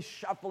 constantly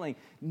shuffling,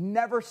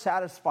 never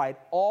satisfied,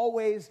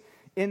 always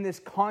in this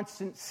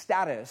constant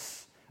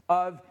status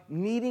of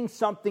needing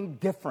something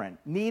different,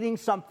 needing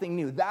something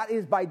new. That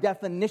is by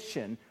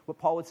definition what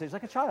Paul would say is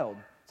like a child.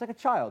 It's like a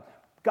child.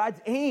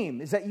 God's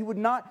aim is that you would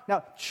not...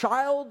 Now,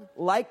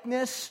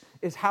 childlikeness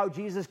is how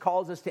Jesus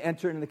calls us to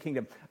enter into the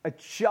kingdom. A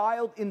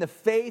child in the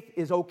faith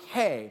is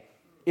okay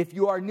if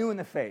you are new in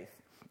the faith.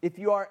 If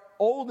you are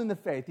old in the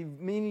faith,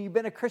 meaning you've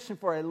been a Christian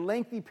for a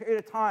lengthy period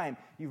of time,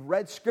 you've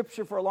read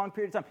Scripture for a long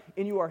period of time,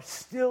 and you are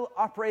still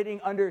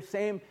operating under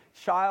same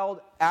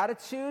child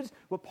attitudes,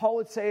 what Paul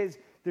would say is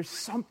there's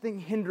something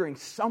hindering,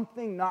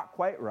 something not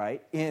quite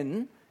right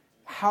in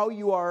how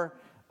you are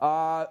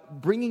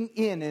bringing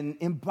in and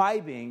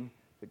imbibing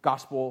the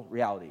gospel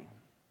reality.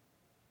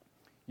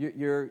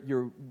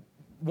 You're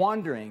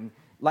wandering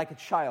like a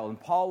child. And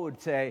Paul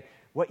would say,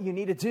 what you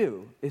need to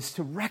do is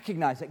to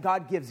recognize that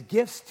God gives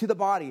gifts to the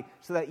body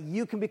so that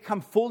you can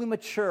become fully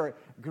mature,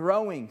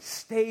 growing,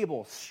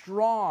 stable,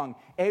 strong,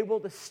 able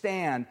to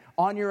stand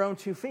on your own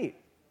 2 feet.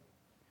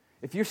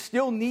 If you're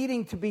still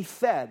needing to be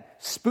fed,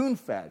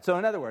 spoon-fed. So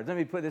in other words, let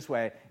me put it this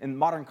way in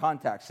modern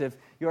context. If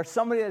you're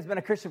somebody that's been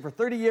a Christian for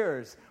 30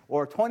 years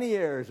or 20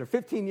 years or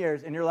 15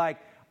 years and you're like,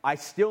 I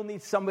still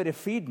need somebody to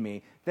feed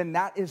me, then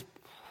that is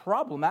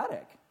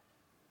problematic.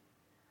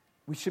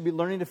 We should be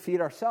learning to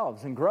feed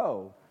ourselves and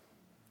grow.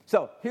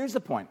 So here's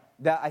the point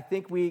that I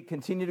think we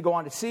continue to go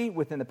on to see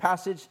within the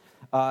passage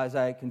as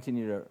I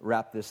continue to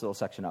wrap this little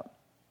section up.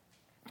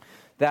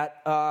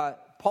 That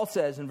Paul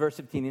says in verse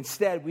 15,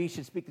 instead we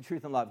should speak the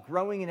truth in love,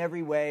 growing in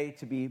every way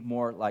to be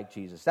more like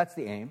Jesus. That's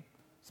the aim,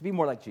 to be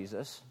more like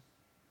Jesus.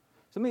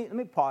 So let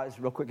me pause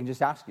real quick and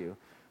just ask you,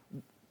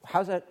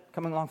 how's that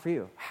coming along for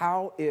you?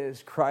 How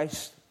is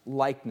Christ's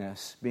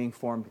likeness being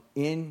formed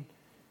in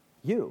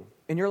you,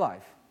 in your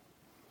life?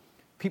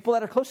 People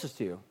that are closest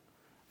to you.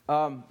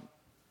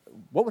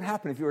 What would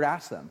happen if you were to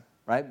ask them,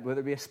 right? Whether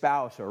it be a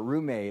spouse or a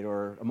roommate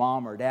or a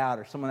mom or dad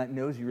or someone that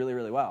knows you really,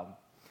 really well.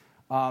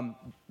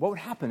 What would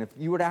happen if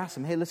you were to ask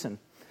them, hey, listen,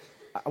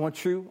 I want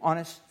true,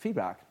 honest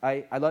feedback.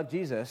 I love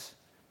Jesus.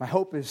 My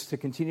hope is to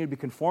continue to be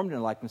conformed in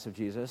the likeness of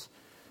Jesus.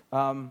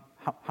 How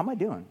am I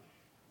doing?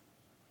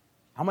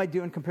 How am I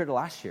doing compared to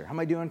last year? How am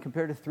I doing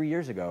compared to 3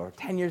 years ago or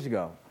 10 years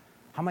ago?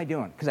 How am I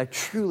doing? Because I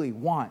truly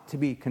want to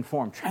be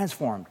conformed,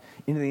 transformed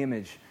into the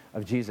image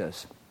of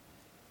Jesus.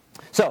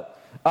 So,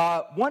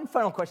 one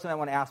final question I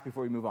want to ask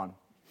before we move on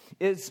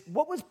is,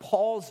 what was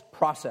Paul's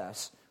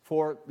process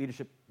for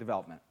leadership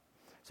development?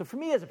 So for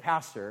me as a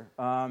pastor,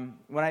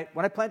 when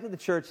I planted the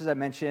church, as I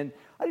mentioned,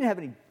 I didn't have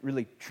any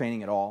really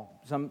training at all.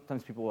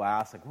 Sometimes people will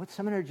ask, like, what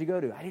seminary did you go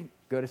to? I didn't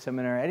go to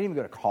seminary. I didn't even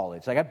go to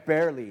college. Like, I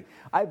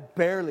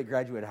barely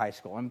graduated high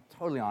school. I'm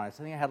totally honest.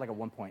 I think I had like a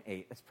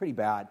 1.8. That's pretty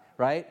bad,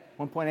 right?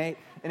 1.8.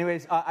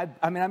 Anyways,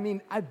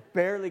 I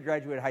barely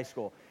graduated high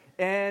school.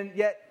 And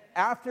yet,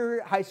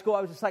 after high school,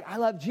 I was just like, I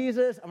love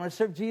Jesus. I'm going to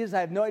serve Jesus.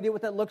 I have no idea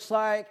what that looks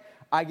like.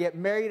 I get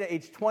married at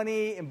age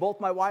 20, and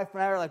both my wife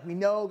and I are like, we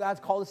know God's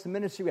called us to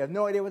ministry. We have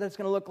no idea what that's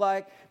going to look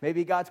like.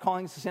 Maybe God's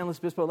calling us to San Luis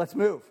Obispo. Let's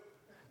move.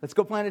 Let's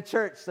go plant a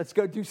church. Let's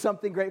go do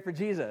something great for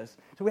Jesus.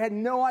 So we had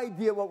no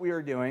idea what we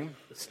were doing.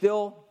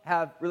 Still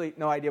have really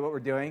no idea what we're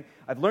doing.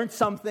 I've learned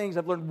some things.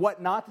 I've learned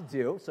what not to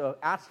do. So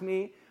ask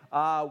me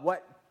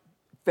what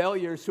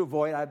failures to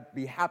avoid. I'd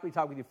be happy to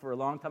talk with you for a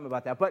long time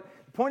about that. But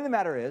the point of the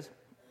matter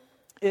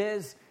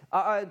is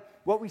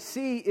what we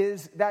see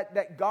is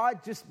that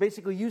God just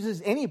basically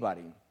uses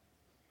anybody.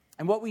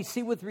 And what we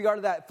see with regard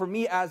to that, for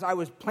me, as I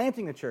was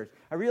planting the church,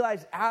 I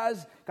realized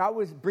as God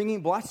was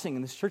bringing blessing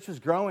and this church was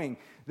growing,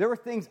 there were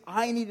things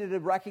I needed to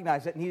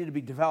recognize that needed to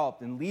be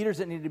developed and leaders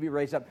that needed to be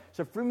raised up.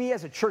 So for me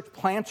as a church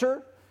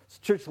planter,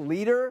 church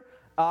leader,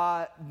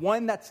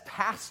 one that's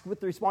tasked with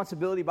the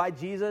responsibility by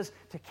Jesus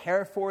to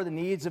care for the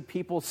needs of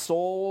people's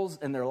souls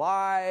and their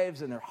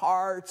lives and their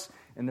hearts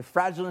and the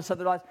fragileness of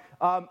their lives,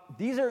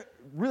 these are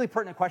really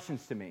pertinent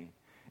questions to me.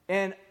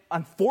 And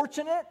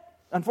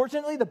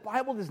unfortunately, the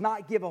Bible does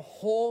not give a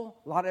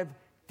whole lot of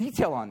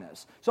detail on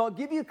this. So I'll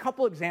give you a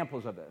couple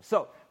examples of this.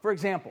 So, for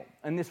example,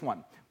 in this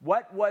one,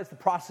 what was the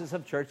process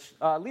of church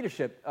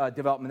leadership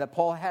development that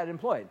Paul had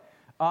employed?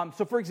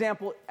 So, for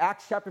example,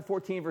 Acts chapter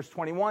 14, verse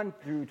 21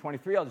 through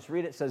 23, I'll just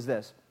read it. It says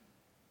this.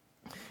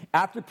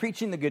 After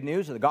preaching the good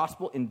news of the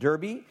gospel in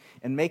Derbe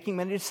and making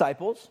many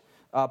disciples,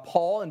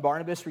 Paul and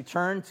Barnabas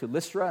returned to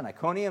Lystra and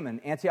Iconium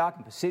and Antioch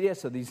and Pisidia,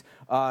 so these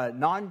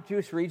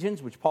non-Jewish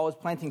regions which Paul was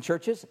planting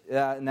churches,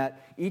 and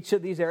that each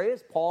of these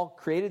areas, Paul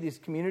created these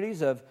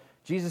communities of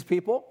Jesus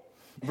people.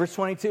 Verse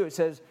 22, it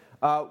says,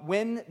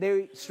 when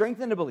they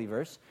strengthened the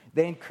believers,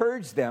 they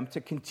encouraged them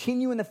to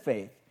continue in the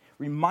faith,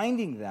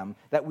 reminding them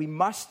that we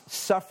must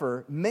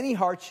suffer many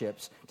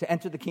hardships to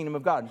enter the kingdom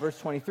of God. In verse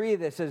 23,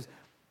 it says,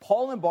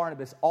 Paul and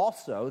Barnabas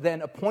also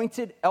then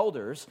appointed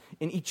elders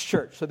in each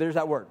church. So there's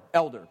that word,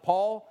 elder.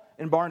 Paul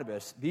and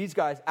Barnabas, these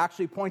guys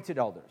actually appointed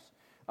elders.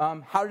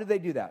 How did they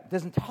do that? It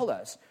doesn't tell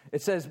us.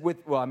 It says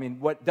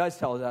what does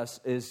tell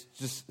us is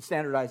just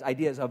standardized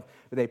ideas of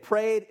they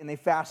prayed and they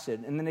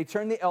fasted, and then they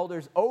turned the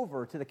elders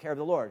over to the care of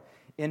the Lord,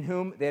 in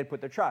whom they had put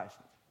their trust.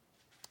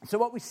 So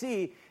what we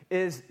see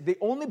is the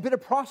only bit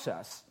of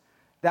process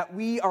that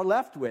we are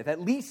left with,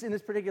 at least in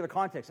this particular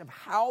context, of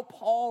how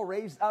Paul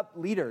raised up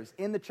leaders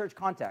in the church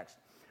context,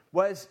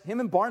 was him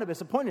and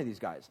Barnabas appointed these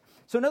guys.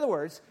 So in other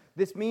words,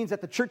 this means that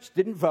the church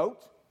didn't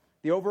vote.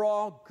 The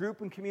overall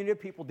group and community of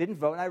people didn't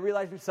vote. And I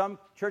realize in some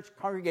church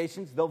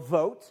congregations, they'll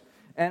vote.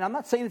 And I'm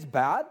not saying it's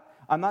bad.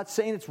 I'm not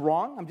saying it's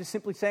wrong. I'm just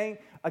simply saying,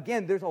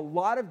 again, there's a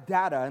lot of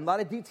data and a lot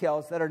of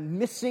details that are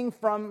missing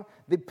from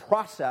the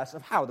process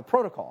of the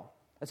protocol.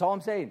 That's all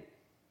I'm saying.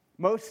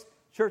 Most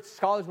church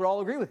scholars would all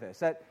agree with this,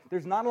 that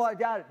there's not a lot of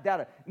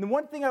data. And the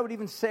one thing I would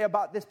even say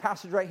about this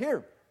passage right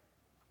here,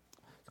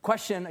 the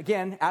question,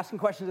 again, asking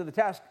questions of the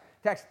text,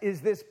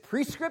 is this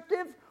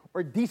prescriptive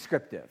or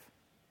descriptive?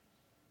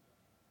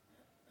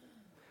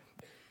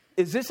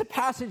 Is this a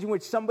passage in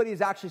which somebody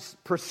is actually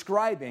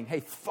prescribing,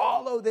 hey,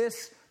 follow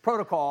this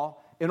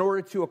protocol in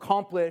order to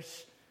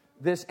accomplish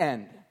this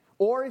end?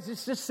 Or is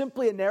this just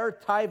simply a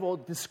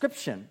narratival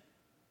description?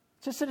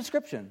 Just a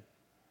description.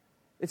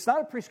 It's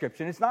not a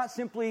prescription. It's not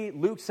simply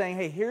Luke saying,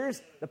 hey,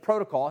 here's the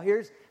protocol.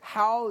 Here's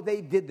how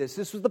they did this.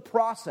 This was the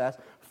process.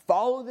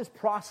 Follow this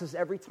process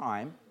every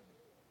time.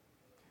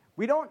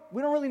 We don't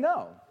really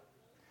know.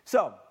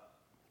 So,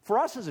 for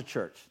us as a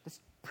church, that's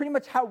pretty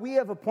much how we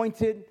have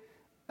appointed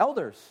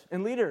elders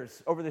and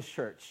leaders over this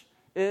church,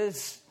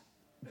 is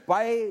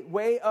by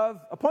way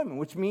of appointment,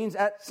 which means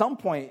at some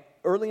point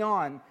early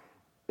on,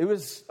 it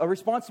was a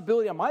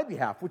responsibility on my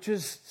behalf, which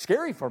is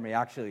scary for me,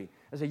 actually,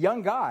 as a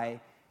young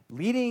guy,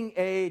 leading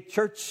a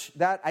church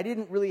that I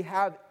didn't really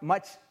have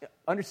much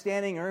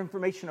understanding or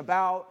information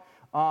about,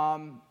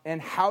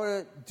 and how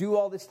to do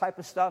all this type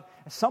of stuff.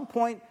 At some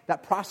point,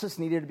 that process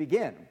needed to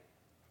begin.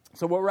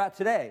 So where we're at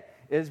today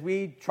is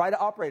we try to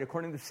operate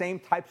according to the same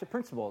types of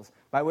principles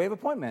by way of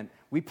appointment.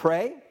 We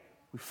pray,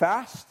 we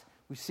fast,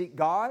 we seek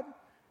God,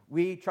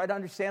 we try to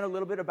understand a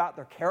little bit about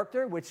their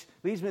character, which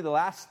leads me to the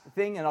last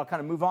thing, and I'll kind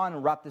of move on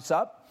and wrap this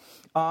up.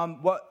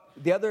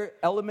 The other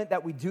element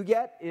that we do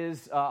get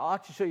is, I'll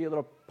actually show you a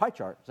little pie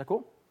chart. Is that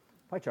cool?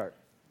 Pie chart.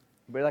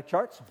 Anybody like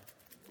charts?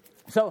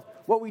 So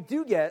what we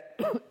do get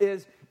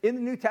is, in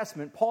the New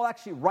Testament, Paul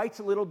actually writes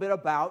a little bit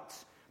about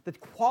the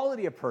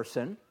quality of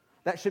person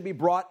that should be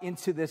brought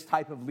into this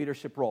type of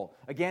leadership role.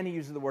 Again, he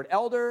uses the word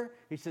elder.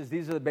 He says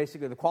these are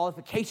basically the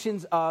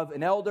qualifications of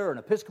an elder, an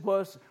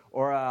episcopos,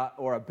 or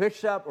a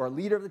bishop, or a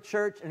leader of the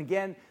church. And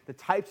again, the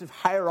types of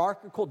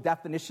hierarchical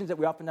definitions that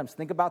we oftentimes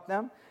think about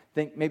them.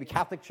 Think maybe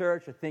Catholic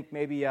Church, or think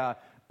maybe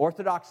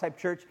Orthodox type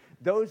church.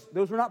 Those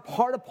were not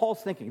part of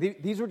Paul's thinking.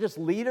 These were just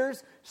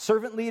leaders,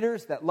 servant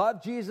leaders that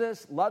loved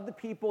Jesus, loved the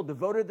people,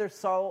 devoted their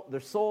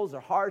souls,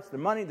 their hearts, their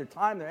money, their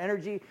time, their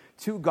energy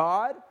to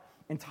God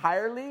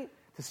entirely,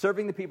 to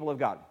serving the people of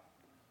God.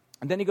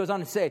 And then he goes on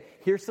to say,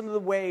 here's some of the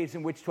ways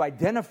in which to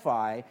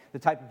identify the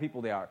type of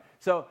people they are.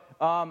 So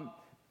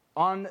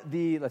on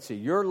the,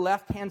 your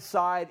left-hand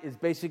side is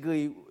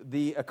basically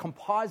a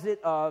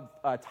composite of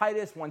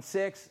Titus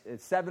 1:6,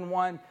 it's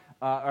 7:1,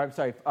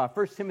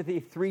 1 Timothy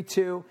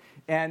 3:2,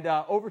 and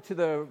over to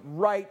the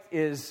right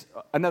is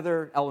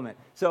another element.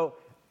 So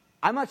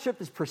I'm not sure if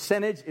this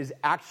percentage is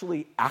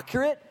actually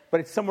accurate, but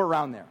it's somewhere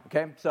around there,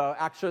 okay? So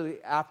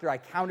actually, after I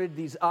counted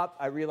these up,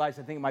 I realized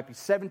I think it might be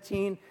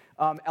 17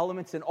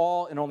 elements in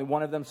all, and only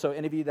one of them. So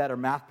any of you that are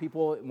math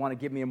people want to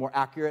give me a more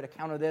accurate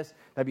account of this,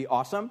 that'd be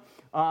awesome.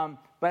 But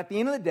at the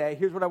end of the day,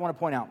 here's what I want to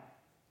point out.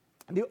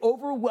 The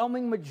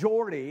overwhelming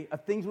majority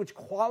of things which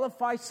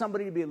qualify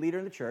somebody to be a leader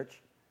in the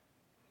church,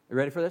 you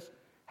ready for this?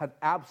 Have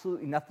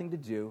absolutely nothing to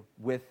do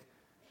with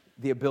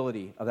the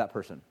ability of that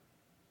person.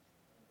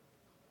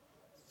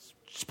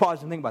 Just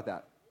pause and think about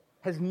that.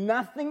 Has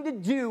nothing to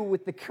do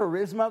with the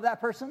charisma of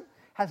that person.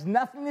 Has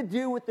nothing to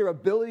do with their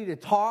ability to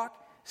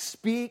talk,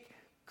 speak,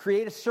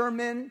 create a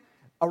sermon,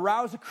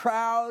 arouse a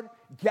crowd,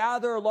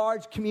 gather a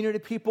large community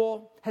of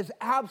people. Has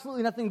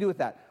absolutely nothing to do with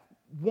that.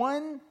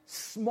 One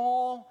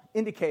small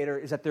indicator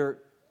is that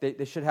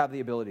they should have the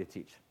ability to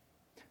teach.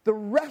 The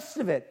rest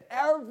of it,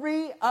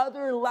 every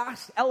other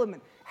last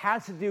element,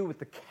 has to do with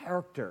the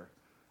character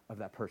of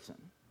that person.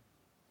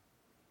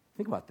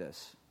 Think about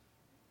this.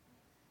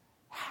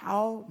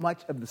 How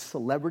much of the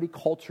celebrity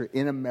culture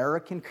in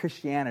American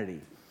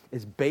Christianity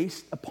is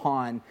based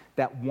upon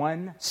that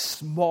one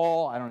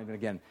small,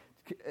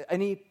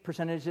 any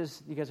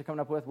percentages you guys are coming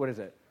up with? What is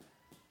it?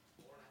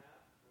 4.5.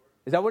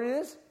 Is that what it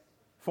is?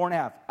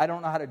 4.5. I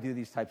don't know how to do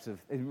these types of,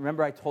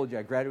 remember I told you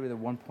I graduated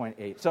with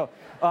 1.8. So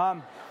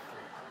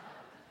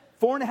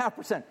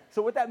 4.5%.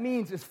 So what that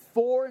means is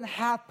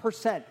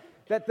 4.5%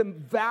 that the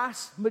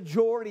vast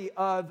majority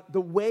of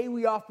the way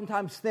we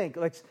oftentimes think,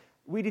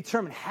 we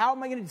determine, how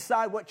am I going to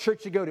decide what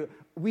church to go to?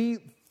 We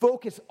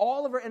focus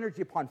all of our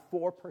energy upon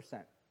 4%.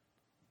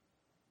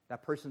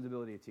 That person's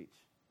ability to teach.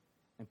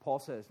 And Paul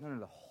says, no,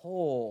 the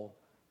whole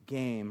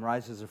game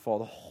rises and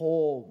falls. The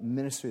whole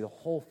ministry, the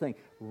whole thing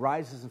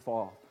rises and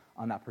falls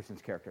on that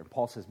person's character. And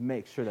Paul says,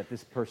 make sure that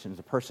this person is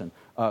a person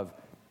of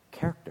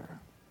character.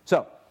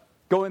 So,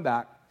 going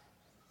back,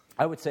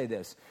 I would say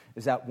this,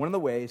 is that one of the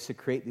ways to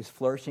create these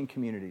flourishing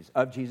communities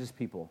of Jesus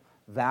people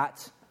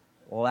that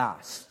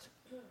last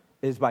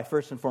is by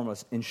first and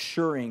foremost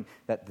ensuring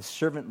that the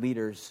servant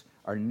leaders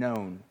are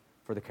known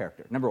for the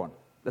character. Number one,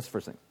 that's the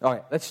first thing. All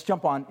right, let's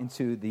jump on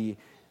into the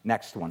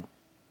next one.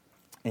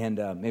 And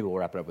maybe we'll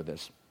wrap it up with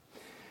this.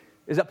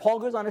 Is that Paul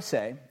goes on to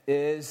say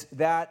is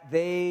that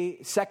they,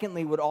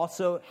 secondly, would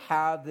also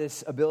have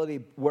this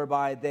ability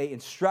whereby they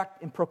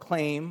instruct and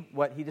proclaim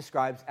what he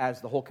describes as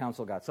the whole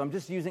counsel of God. So I'm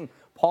just using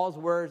Paul's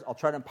words. I'll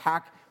try to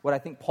unpack what I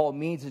think Paul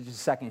means in just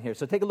a second here.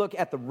 So take a look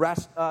at the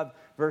rest of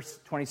verse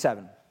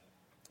 27.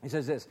 He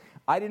says this,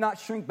 I did not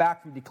shrink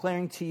back from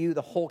declaring to you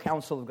the whole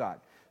counsel of God.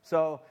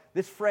 So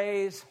this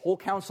phrase, whole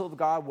counsel of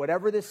God,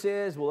 whatever this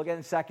is, we'll look at it in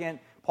a second.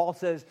 Paul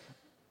says,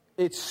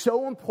 it's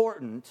so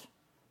important,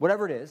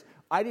 whatever it is,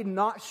 I did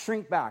not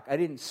shrink back. I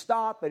didn't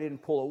stop. I didn't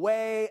pull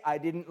away. I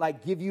didn't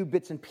give you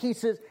bits and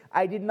pieces.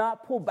 I did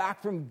not pull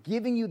back from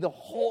giving you the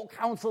whole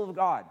counsel of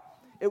God.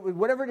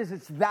 Whatever it is,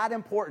 it's that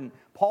important.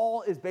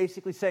 Paul is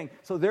basically saying,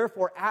 so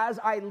therefore, as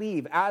I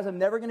leave, as I'm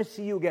never going to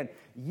see you again,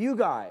 you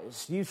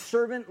guys, you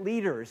servant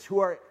leaders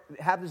who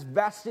have this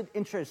vested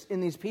interest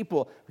in these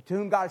people to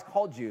whom God has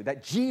called you,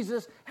 that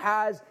Jesus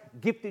has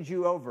gifted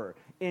you over,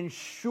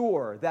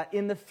 ensure that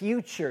in the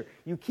future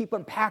you keep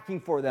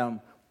unpacking for them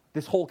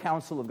this whole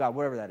counsel of God,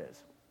 whatever that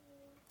is.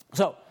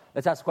 So,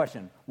 let's ask the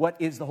question, what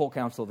is the whole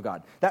counsel of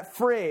God? That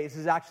phrase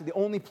is actually the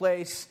only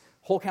place,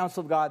 whole counsel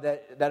of God,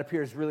 that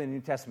appears really in the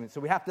New Testament. So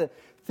we have to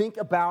think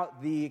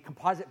about the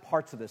composite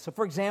parts of this. So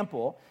for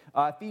example,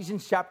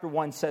 Ephesians chapter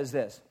 1 says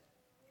this,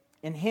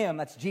 in him,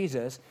 that's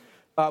Jesus,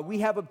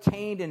 we have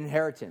obtained an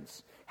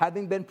inheritance,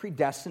 having been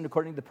predestined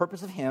according to the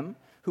purpose of him,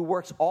 who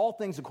works all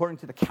things according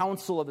to the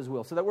counsel of his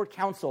will. So that word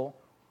counsel,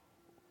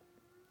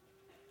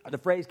 the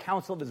phrase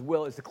counsel of his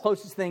will, is the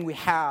closest thing we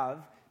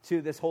have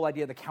to this whole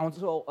idea of the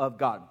counsel of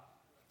God.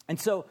 And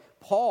so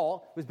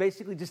Paul was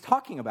basically just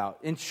talking about,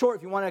 in short,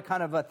 if you want to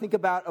kind of think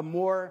about a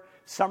more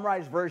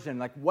summarized version,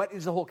 like what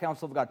is the whole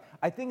counsel of God?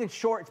 I think in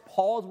short, it's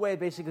Paul's way of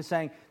basically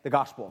saying the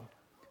gospel,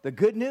 the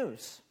good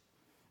news,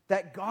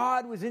 that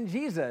God was in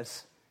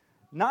Jesus,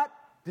 not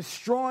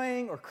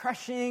destroying or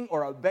crushing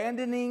or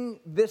abandoning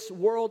this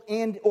world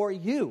and or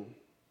you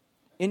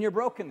in your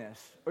brokenness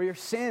or your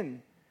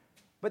sin,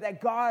 but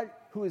that God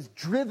who is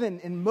driven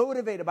and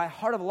motivated by a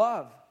heart of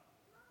love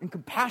and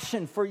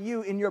compassion for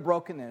you in your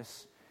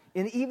brokenness,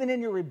 and even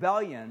in your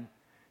rebellion,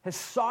 has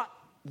sought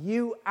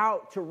you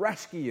out to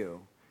rescue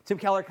you. Tim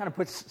Keller kind of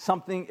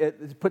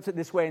puts it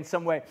this way in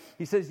some way.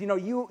 He says,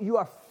 you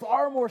are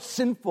far more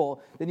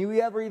sinful than you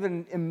ever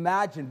even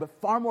imagined, but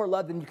far more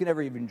loved than you can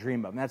ever even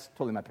dream of. And that's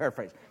totally my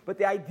paraphrase. But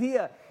the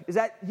idea is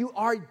that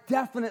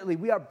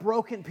we are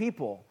broken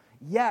people,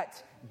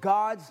 yet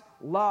God's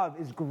love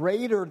is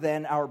greater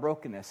than our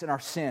brokenness and our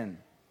sin.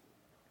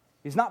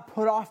 He's not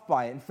put off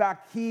by it. In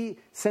fact, he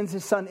sends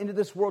his son into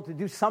this world to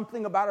do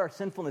something about our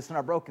sinfulness and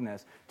our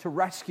brokenness, to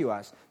rescue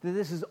us. That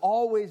this has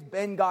always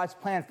been God's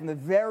plan from the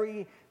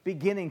very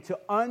beginning, to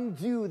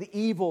undo the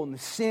evil and the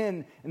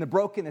sin and the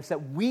brokenness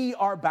that we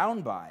are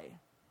bound by.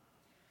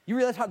 You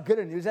realize how good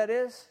a news that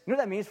is? You know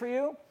what that means for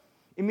you?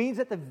 It means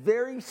that the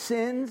very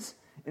sins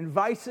and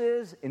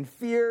vices and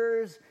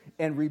fears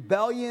and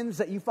rebellions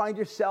that you find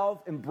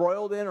yourself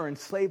embroiled in or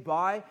enslaved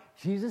by,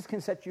 Jesus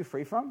can set you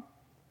free from.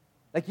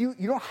 Like you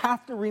don't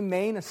have to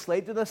remain a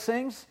slave to those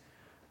things.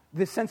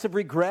 The sense of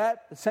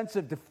regret, the sense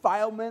of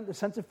defilement, the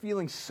sense of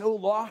feeling so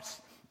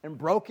lost and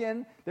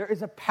broken. There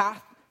is a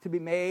path to be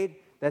made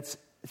that's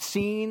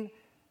seen.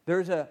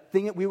 There's a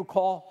thing that we would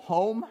call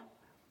home.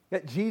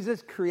 That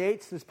Jesus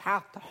creates this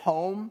path to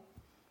home.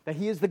 That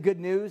he is the good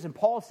news. And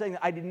Paul is saying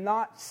that I did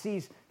not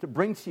cease to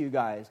bring to you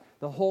guys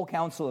the whole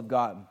counsel of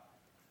God.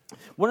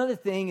 One other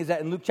thing is that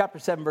in Luke chapter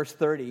 7, verse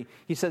 30,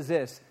 he says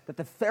this, that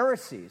the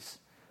Pharisees,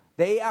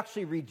 they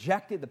actually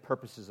rejected the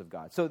purposes of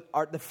God. So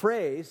the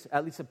phrase,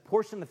 at least a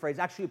portion of the phrase,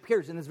 actually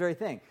appears in this very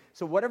thing.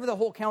 So whatever the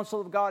whole counsel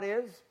of God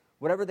is,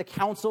 whatever the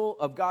counsel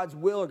of God's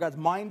will or God's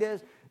mind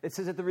is, it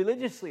says that the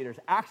religious leaders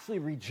actually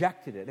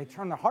rejected it. They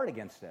turned their heart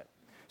against it.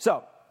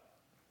 So,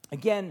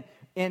 again,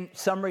 in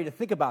summary, to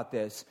think about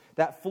this,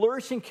 that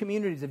flourishing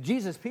communities of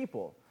Jesus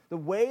people, the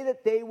way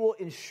that they will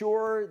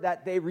ensure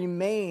that they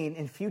remain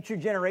in future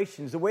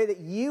generations, the way that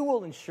you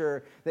will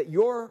ensure that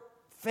your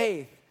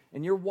faith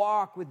and your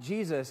walk with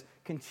Jesus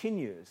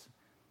continues,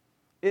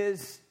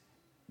 is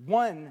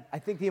one, I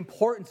think the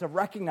importance of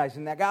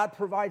recognizing that God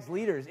provides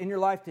leaders in your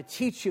life to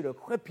teach you, to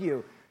equip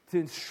you, to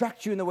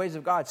instruct you in the ways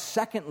of God.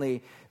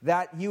 Secondly,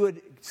 that you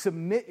would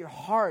submit your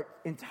heart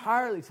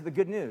entirely to the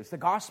good news, the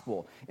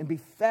gospel, and be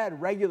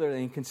fed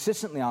regularly and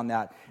consistently on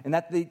that. And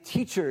that the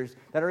teachers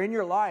that are in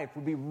your life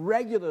would be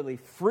regularly,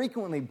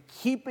 frequently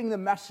keeping the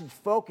message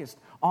focused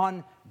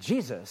on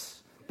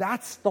Jesus.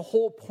 That's the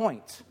whole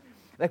point.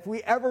 If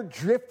we ever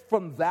drift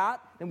from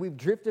that, then we've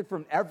drifted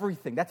from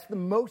everything. That's the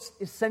most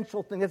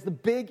essential thing. That's the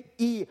big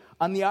E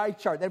on the eye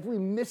chart. That if we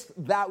miss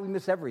that, we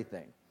miss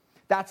everything.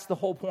 That's the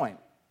whole point.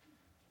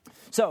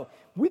 So,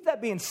 with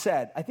that being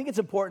said, I think it's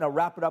important to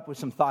wrap it up with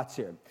some thoughts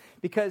here.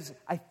 Because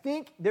I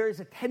think there is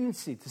a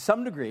tendency, to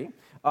some degree,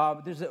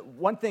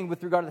 one thing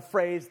with regard to the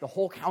phrase, the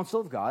whole counsel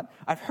of God.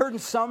 I've heard in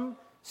some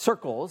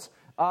circles,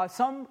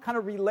 some kind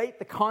of relate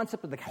the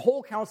concept of the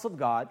whole counsel of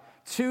God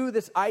to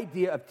this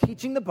idea of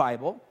teaching the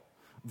Bible,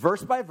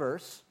 verse by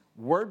verse,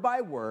 word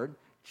by word,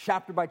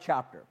 chapter by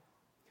chapter.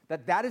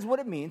 That is what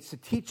it means to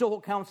teach the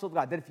whole counsel of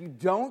God. That if you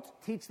don't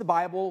teach the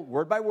Bible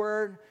word by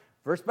word,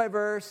 verse by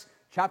verse,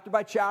 chapter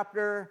by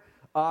chapter,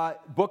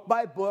 book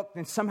by book,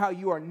 then somehow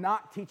you are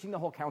not teaching the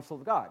whole counsel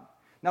of God.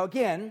 Now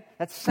again,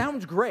 that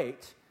sounds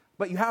great,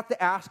 but you have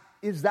to ask,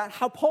 is that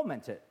how Paul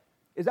meant it?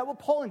 Is that what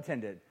Paul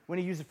intended when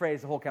he used the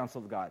phrase, the whole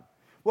counsel of God?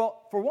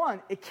 Well, for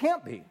one, it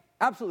can't be.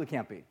 Absolutely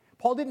can't be.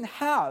 Paul didn't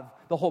have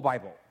the whole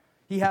Bible.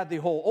 He had the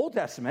whole Old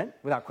Testament,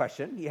 without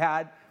question. He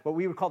had what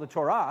we would call the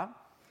Torah.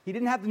 He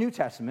didn't have the New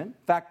Testament.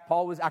 In fact,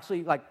 Paul was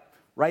actually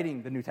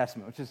writing the New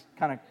Testament, which is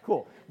kind of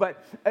cool.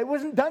 But it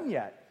wasn't done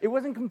yet. It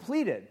wasn't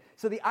completed.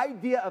 So the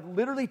idea of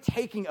literally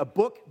taking a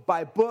book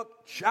by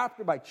book,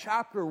 chapter by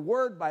chapter,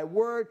 word by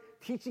word,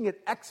 teaching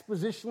it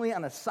expositionally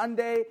on a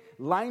Sunday,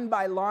 line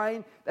by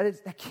line,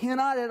 that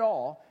cannot at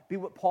all be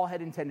what Paul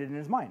had intended in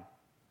his mind.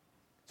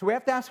 So we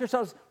have to ask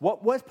ourselves,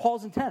 what was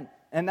Paul's intent?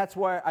 And that's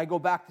why I go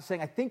back to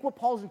saying, I think what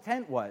Paul's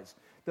intent was,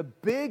 the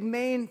big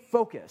main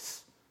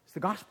focus is the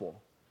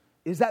gospel.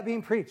 Is that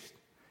being preached?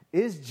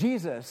 Is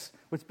Jesus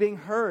what's being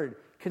heard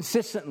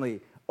consistently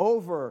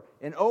over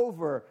and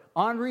over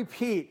on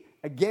repeat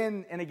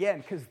again and again?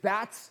 Because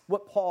that's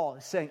what Paul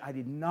is saying. I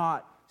did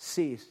not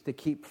cease to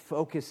keep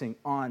focusing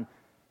on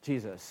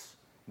Jesus,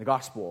 the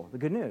gospel, the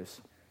good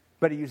news.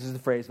 But he uses the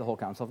phrase, the whole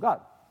counsel of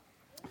God.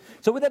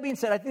 So with that being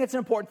said, I think that's an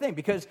important thing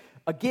because,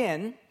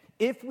 again,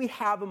 if we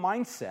have a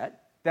mindset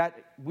that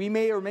we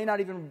may or may not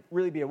even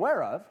really be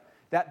aware of,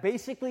 that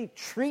basically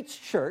treats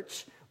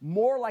church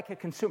more like a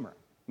consumer,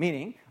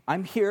 meaning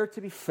I'm here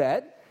to be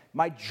fed.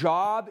 My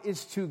job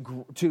is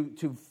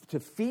to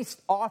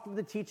feast off of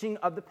the teaching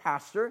of the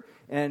pastor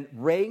and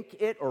rank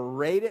it or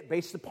rate it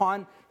based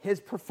upon his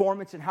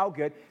performance and how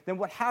good. Then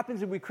what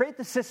happens is we create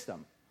the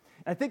system.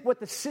 And I think what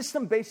the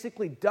system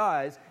basically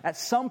does, at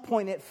some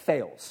point it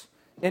fails.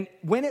 And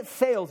when it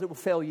fails, it will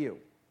fail you.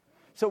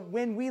 So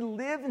when we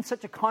live in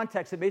such a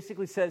context that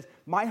basically says,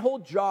 my whole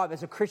job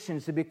as a Christian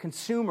is to be a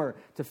consumer,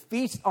 to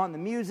feast on the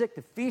music,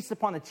 to feast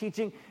upon the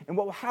teaching, and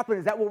what will happen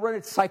is that will run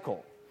its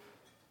cycle.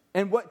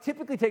 And what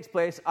typically takes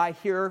place, I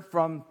hear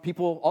from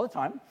people all the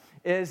time,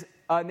 is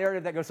a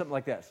narrative that goes something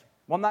like this.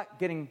 Well, I'm not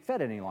getting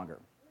fed any longer.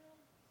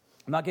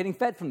 I'm not getting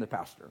fed from the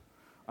pastor.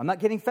 I'm not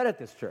getting fed at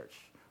this church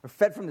or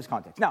fed from this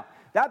context. Now,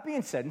 that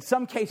being said, in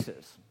some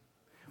cases,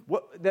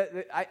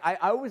 I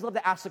always love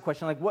to ask the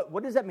question, like,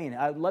 what does that mean?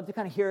 I'd love to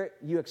kind of hear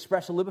you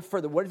express a little bit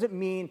further. What does it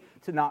mean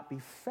to not be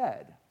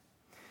fed?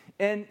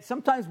 And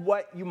sometimes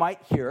what you might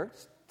hear,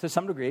 to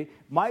some degree,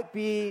 might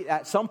be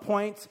at some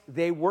point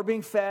they were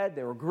being fed,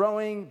 they were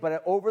growing,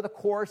 but over the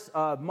course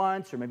of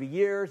months or maybe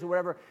years or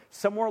whatever,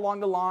 somewhere along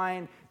the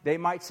line, they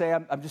might say,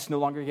 I'm just no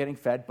longer getting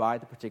fed by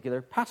the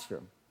particular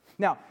pastor.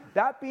 Now,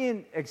 that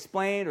being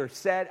explained or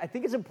said, I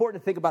think it's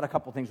important to think about a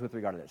couple things with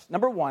regard to this.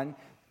 Number one,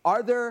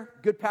 are there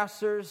good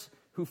pastors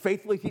who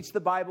faithfully teach the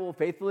Bible,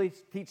 faithfully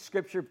teach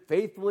Scripture,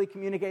 faithfully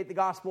communicate the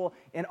gospel,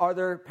 and are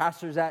there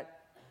pastors that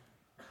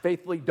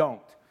faithfully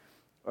don't?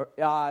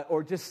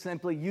 Or just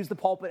simply use the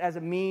pulpit as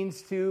a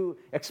means to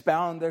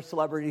expound their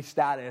celebrity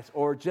status,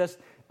 or just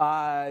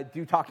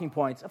do talking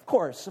points. Of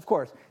course.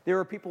 There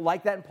were people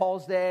like that in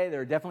Paul's day.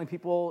 There are definitely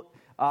people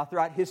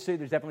throughout history.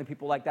 There's definitely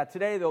people like that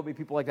today. There will be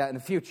people like that in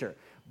the future.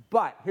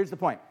 But here's the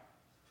point.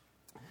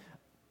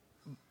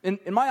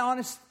 In my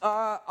honest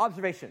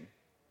observation,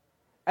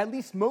 at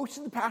least most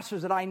of the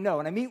pastors that I know,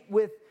 and I meet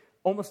with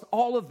almost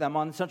all of them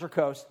on the Central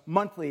Coast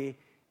monthly,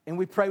 and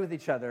we pray with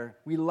each other,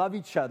 we love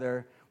each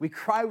other, we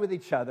cry with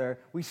each other,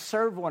 we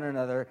serve one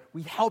another,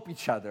 we help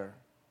each other.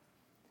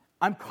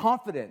 I'm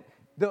confident,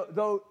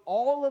 though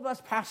all of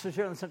us pastors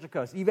here on the Central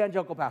Coast,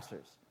 evangelical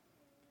pastors,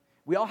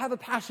 we all have a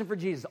passion for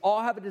Jesus,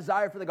 all have a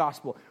desire for the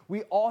gospel.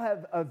 We all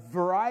have a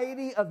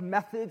variety of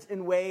methods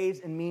and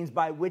ways and means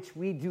by which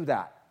we do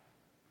that.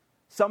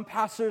 Some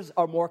pastors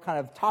are more kind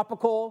of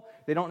topical.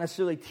 They don't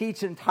necessarily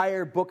teach an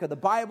entire book of the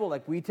Bible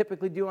like we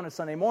typically do on a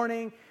Sunday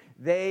morning.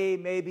 They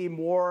may be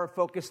more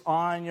focused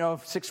on,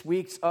 6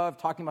 weeks of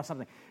talking about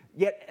something.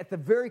 Yet at the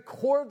very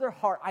core of their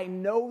heart, I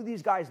know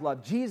these guys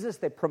love Jesus.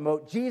 They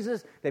promote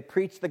Jesus. They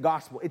preach the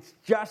gospel. It's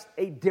just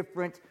a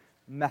different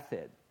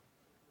method.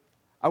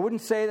 I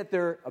wouldn't say that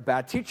they're a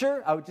bad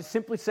teacher. I would just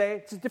simply say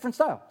it's a different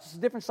style. It's a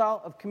different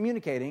style of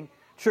communicating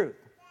truth.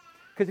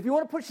 Because if you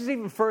want to push this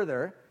even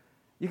further,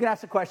 you can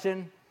ask the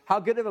question, how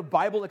good of a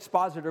Bible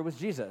expositor was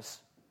Jesus?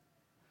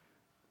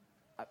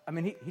 I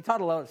mean, he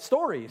taught a lot of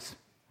stories.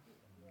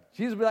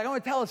 Jesus would be like, I'm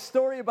going to tell a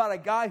story about a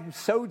guy who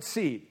sowed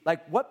seed.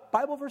 Like, what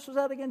Bible verse was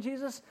that again,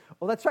 Jesus?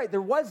 Well, that's right,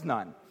 there was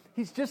none.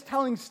 He's just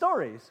telling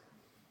stories.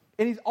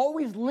 And he's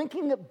always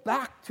linking it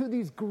back to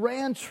these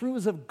grand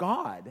truths of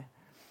God.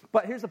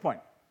 But here's the point,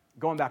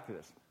 going back to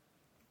this.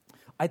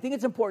 I think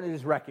it's important to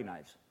just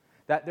recognize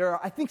that there are,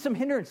 I think, some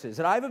hindrances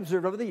that I've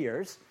observed over the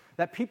years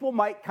that people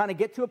might kind of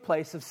get to a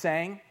place of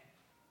saying,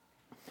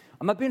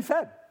 I'm not being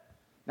fed.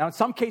 Now, in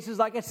some cases,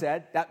 like I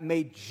said, that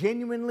may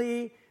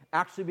genuinely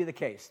actually be the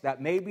case.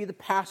 That maybe the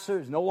pastor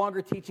is no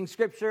longer teaching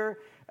Scripture.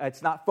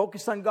 It's not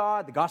focused on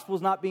God. The gospel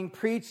is not being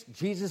preached.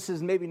 Jesus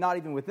is maybe not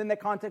even within the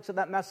context of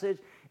that message.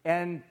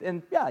 And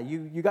yeah,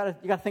 you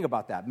got to think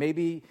about that.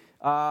 Maybe,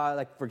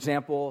 like, for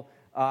example,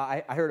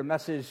 I heard a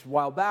message a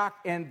while back,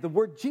 and the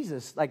word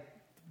Jesus, like,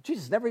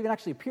 Jesus never even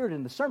actually appeared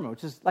in the sermon,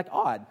 which is, like,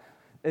 odd.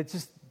 It's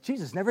just,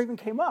 Jesus never even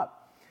came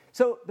up.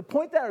 So the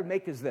point that I would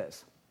make is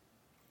this,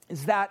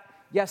 is that,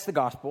 yes, the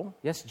gospel,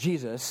 yes,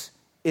 Jesus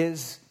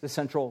is the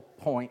central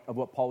point of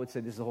what Paul would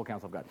say this is the whole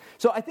counsel of God.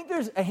 So I think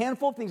there's a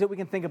handful of things that we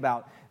can think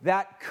about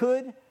that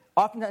could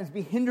oftentimes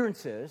be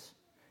hindrances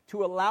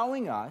to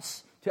allowing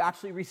us to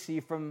actually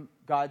receive from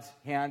God's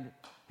hand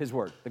his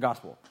word, the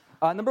gospel.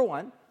 Number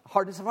one,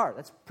 hardness of heart.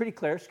 That's pretty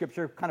clear.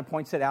 Scripture kind of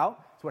points it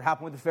out. It's what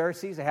happened with the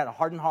Pharisees. They had a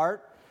hardened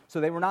heart, so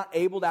they were not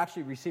able to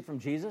actually receive from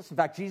Jesus. In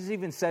fact, Jesus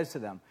even says to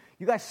them,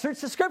 you guys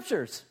search the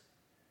Scriptures.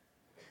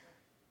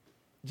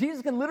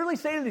 Jesus can literally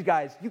say to these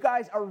guys, you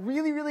guys are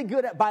really, really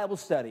good at Bible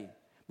study,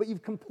 but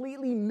you've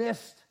completely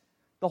missed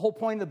the whole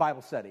point of the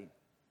Bible study.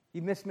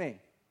 You've missed me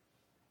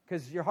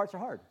because your hearts are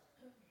hard.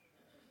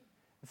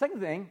 The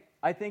second thing,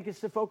 I think, is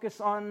to focus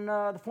on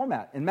the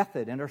format and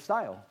method and our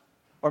style.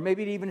 Or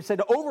maybe to even say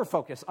to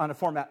over-focus on a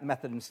format,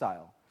 method, and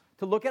style.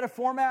 To look at a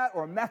format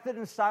or a method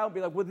and style and be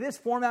like, well, this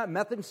format,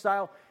 method, and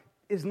style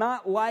is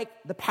not like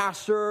the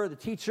pastor, or the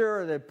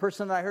teacher, or the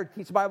person that I heard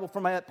teach the Bible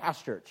from my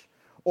past church.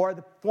 Or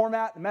the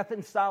format, the method,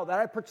 and style that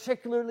I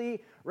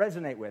particularly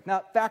resonate with.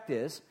 Now, fact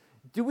is,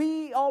 do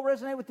we all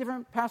resonate with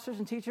different pastors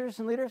and teachers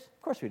and leaders?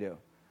 Of course we do.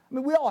 I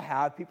mean, we all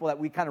have people that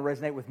we kind of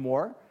resonate with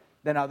more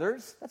than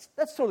others.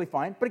 That's totally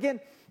fine. But again,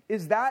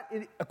 is that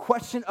a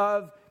question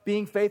of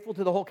being faithful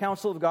to the whole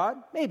counsel of God?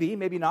 Maybe,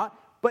 maybe not.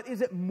 But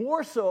is it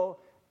more so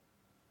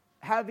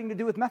having to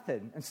do with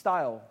method and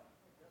style?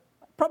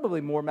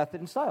 Probably more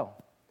method and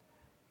style.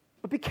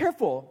 But be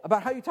careful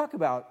about how you talk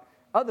about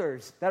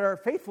others that are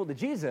faithful to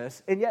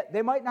Jesus, and yet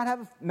they might not have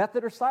a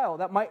method or style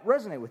that might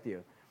resonate with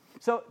you.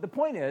 So the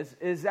point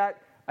is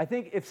that I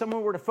think if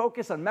someone were to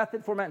focus on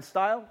method, format, and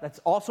style, that's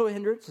also a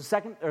hindrance. The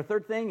second or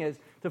third thing is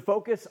to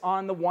focus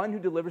on the one who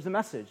delivers the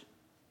message.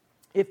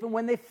 If and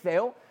when they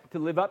fail to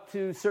live up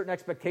to certain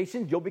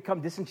expectations, you'll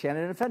become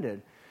disenchanted and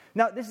offended.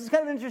 Now, this is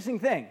kind of an interesting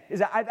thing, is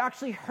that I've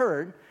actually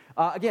heard,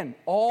 again,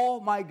 all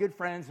my good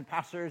friends and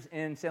pastors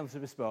in San Luis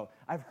Obispo,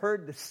 I've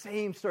heard the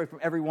same story from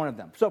every one of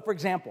them. So, for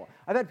example,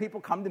 I've had people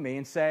come to me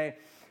and say,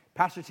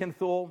 Pastor Tim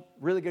Thule,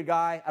 really good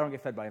guy, I don't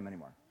get fed by him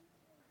anymore.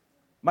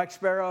 Mike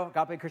Sparrow,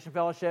 Agape Christian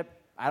Fellowship,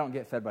 I don't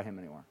get fed by him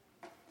anymore.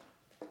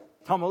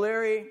 Tom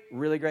O'Leary,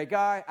 really great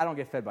guy, I don't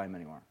get fed by him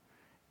anymore.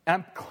 And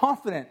I'm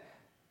confident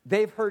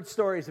they've heard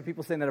stories of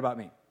people saying that about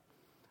me.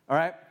 All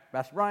right?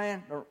 Pastor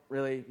Brian,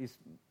 he's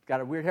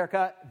got a weird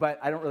haircut, but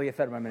I don't really get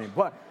fed by him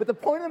anymore. But the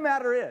point of the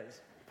matter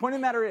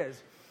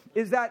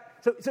is that,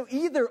 so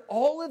either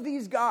all of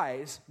these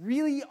guys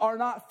really are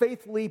not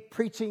faithfully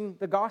preaching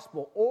the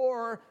gospel,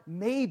 or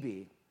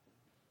maybe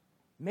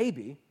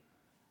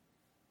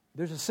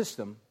there's a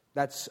system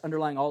that's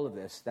underlying all of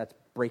this that's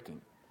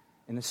breaking.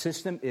 And the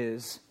system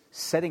is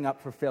setting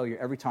up for failure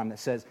every time, that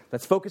says,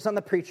 let's focus on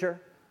the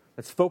preacher,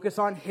 let's focus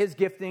on his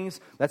giftings,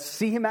 let's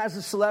see him as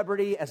a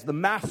celebrity, as the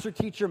master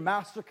teacher,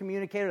 master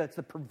communicator, that's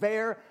the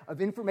purveyor of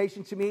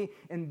information to me.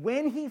 And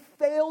when he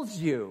fails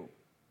you,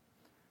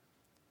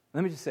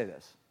 let me just say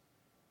this.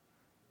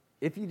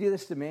 If you do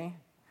this to me,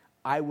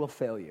 I will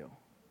fail you.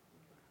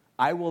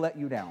 I will let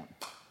you down.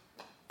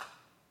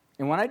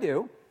 And when I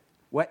do,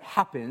 what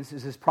happens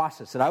is this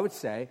process that I would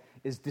say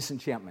is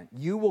disenchantment.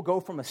 You will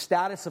go from a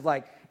status of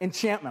like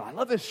enchantment. I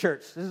love this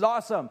church. This is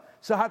awesome.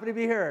 So happy to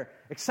be here.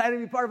 Excited to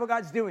be part of what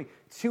God's doing.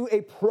 To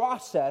a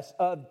process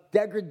of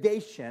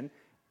degradation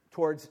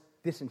towards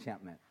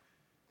disenchantment.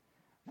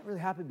 I'm not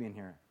really happy being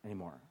here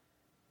anymore.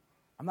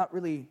 I'm not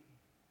really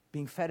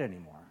being fed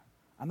anymore.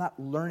 I'm not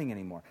learning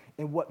anymore.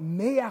 And what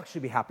may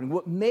actually be happening,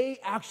 what may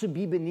actually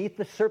be beneath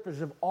the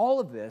surface of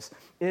all of this,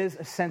 is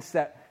a sense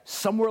that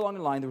somewhere along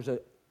the line there was an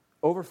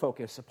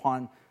overfocus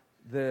upon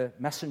the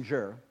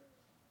messenger,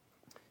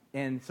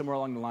 and somewhere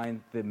along the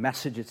line the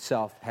message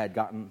itself had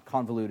gotten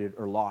convoluted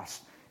or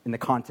lost in the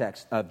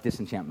context of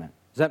disenchantment.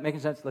 Does that make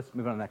sense? Let's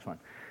move on to the next one.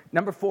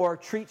 Number 4,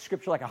 treat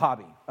Scripture like a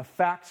hobby, of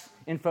facts,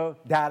 info,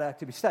 data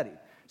to be studied.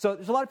 So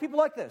there's a lot of people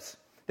like this.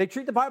 They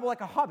treat the Bible like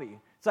a hobby.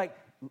 It's like,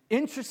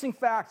 interesting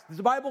facts. Does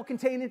the Bible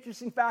contain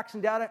interesting facts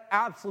and data?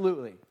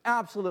 Absolutely.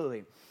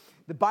 Absolutely.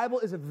 The Bible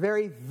is a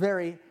very,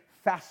 very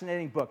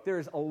fascinating book. There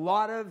is a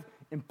lot of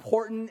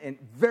important and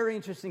very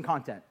interesting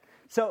content.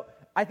 So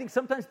I think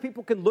sometimes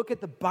people can look at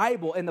the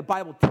Bible and the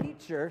Bible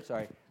teacher,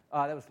 that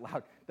was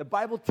loud, the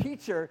Bible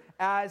teacher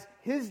as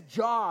his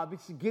job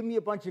is to give me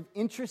a bunch of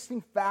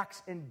interesting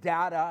facts and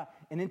data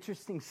and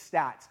interesting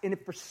stats. And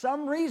if for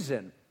some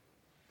reason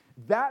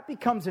that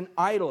becomes an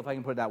idol, if I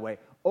can put it that way,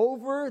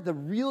 over the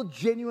real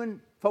genuine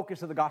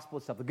focus of the gospel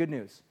itself, the good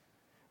news,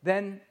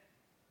 then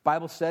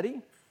Bible study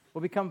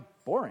will become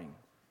boring.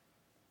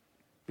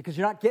 Because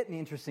you're not getting the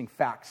interesting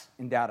facts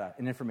and data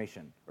and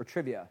information or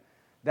trivia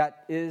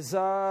that is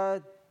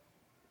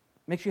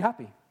makes you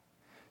happy.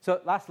 So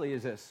lastly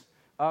is this.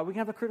 We can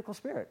have a critical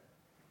spirit.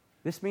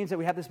 This means that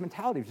we have this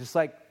mentality of just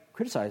like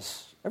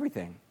criticize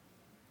everything.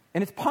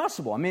 And it's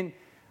possible. I mean,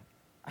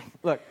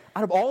 look,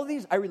 out of all of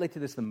these, I relate to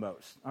this the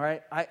most. All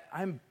right?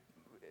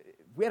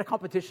 We had a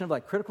competition of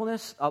like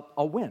criticalness,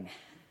 I'll win.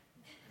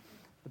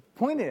 The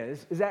point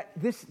is that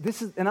this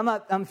is, and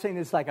I'm saying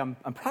this like I'm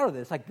proud of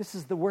this, like this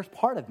is the worst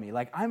part of me.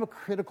 Like I'm a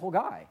critical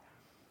guy.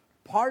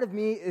 Part of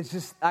me is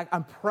just,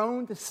 I'm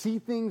prone to see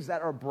things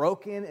that are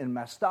broken and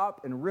messed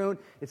up and ruined.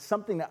 It's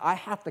something that I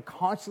have to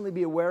constantly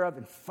be aware of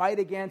and fight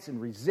against and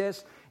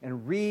resist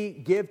and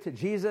re-give to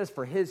Jesus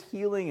for his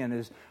healing and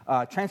his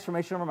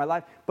transformation over my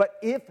life. But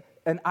if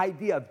an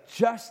idea of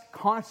just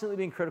constantly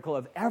being critical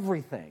of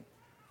everything,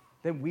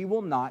 then we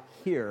will not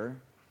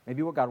hear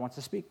maybe what God wants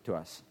to speak to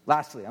us.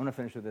 Lastly, I'm going to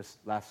finish with this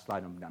last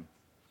slide and I'm done,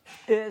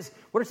 is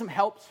what are some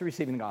helps to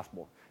receiving the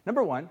gospel?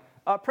 Number 1,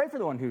 pray for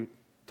the one who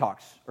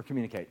talks or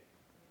communicate.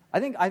 I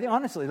think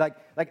honestly,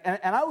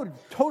 and I would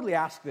totally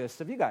ask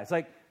this of you guys,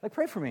 like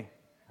pray for me.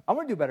 I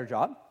want to do a better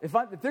job. If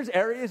there's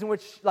areas in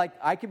which like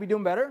I could be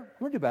doing better, I'm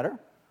going to do better.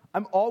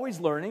 I'm always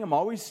learning. I'm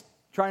always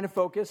trying to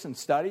focus and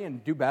study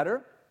and do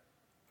better.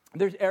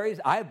 There's areas,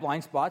 I have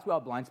blind spots. We all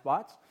have blind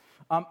spots.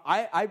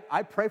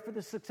 I pray for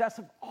the success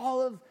of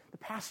all of the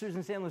pastors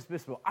in San Luis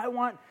Obispo. I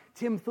want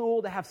Tim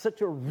Thule to have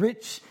such a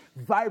rich,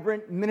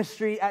 vibrant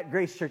ministry at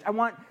Grace Church. I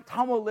want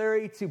Tom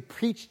O'Leary to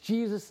preach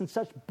Jesus in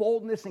such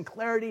boldness and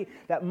clarity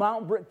that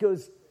Mount Brick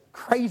goes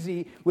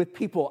crazy with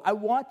people. I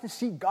want to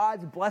see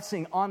God's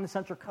blessing on the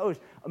Central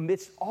Coast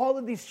amidst all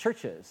of these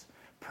churches.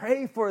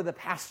 Pray for the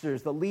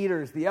pastors, the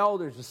leaders, the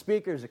elders, the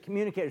speakers, the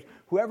communicators,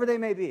 whoever they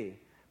may be.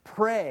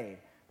 Pray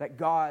that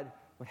God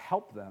would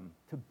help them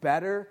to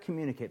better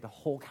communicate the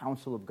whole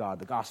counsel of God,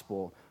 the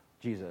gospel,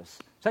 Jesus.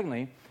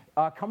 Secondly,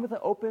 come with an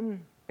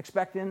open,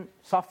 expectant,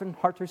 softened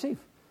heart to receive.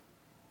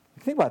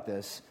 Think about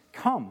this.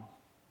 Come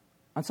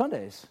on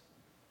Sundays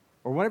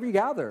or whenever you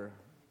gather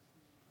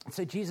and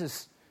say,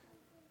 Jesus,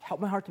 help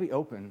my heart to be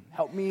open.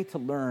 Help me to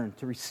learn,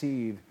 to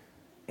receive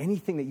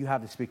anything that you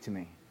have to speak to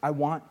me. I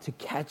want to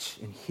catch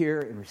and hear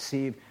and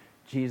receive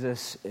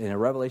Jesus in a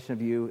revelation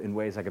of you in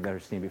ways like I've never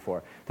seen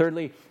before.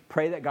 Thirdly,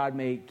 pray that God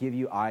may give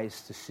you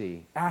eyes to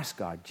see. Ask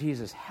God,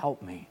 Jesus,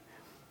 help me.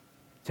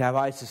 to have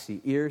eyes to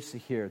see, ears to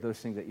hear those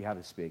things that you have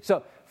to speak.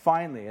 So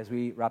finally, as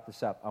we wrap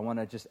this up, I want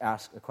to just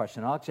ask a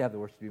question. I'll actually have the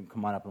worship team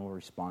come on up and we'll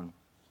respond.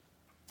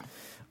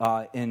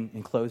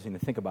 In closing, to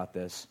think about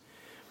this.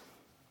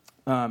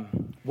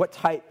 What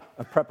type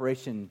of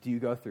preparation do you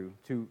go through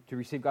to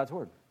receive God's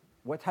word?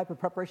 What type of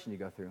preparation do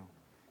you go through?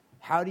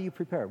 How do you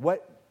prepare?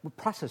 What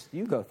process do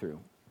you go through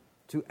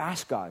to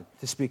ask God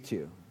to speak to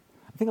you?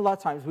 I think a lot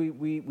of times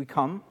we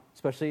come,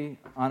 especially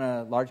on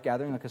a large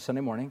gathering like a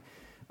Sunday morning,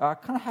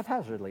 kind of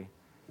haphazardly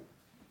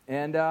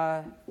and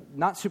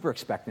not super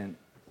expectant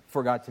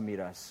for God to meet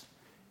us.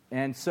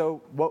 And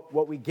so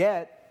what we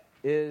get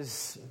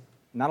is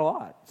not a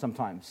lot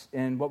sometimes.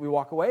 And what we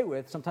walk away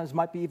with sometimes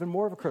might be even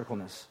more of a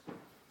criticalness.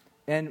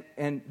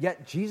 And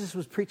yet Jesus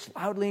was preached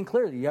loudly and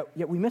clearly,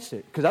 yet we missed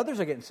it. Because others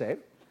are getting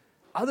saved.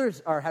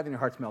 Others are having their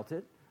hearts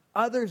melted.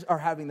 Others are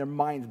having their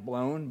minds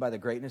blown by the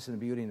greatness and the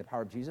beauty and the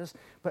power of Jesus.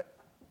 But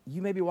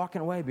you may be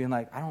walking away being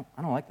like, I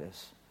don't like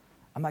this.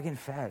 I'm not getting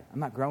fed. I'm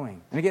not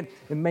growing. And again,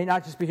 it may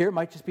not just be here. It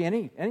might just be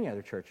any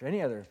other church or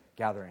any other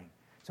gathering.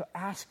 So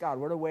ask God,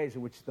 what are ways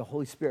in which the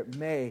Holy Spirit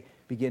may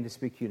begin to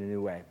speak to you in a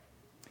new way?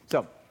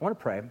 So I want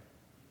to pray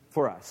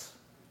for us,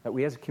 that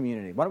we as a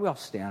community, why don't we all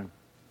stand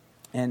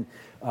and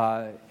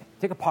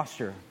take a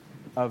posture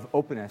of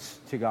openness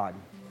to God.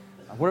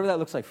 Whatever that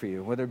looks like for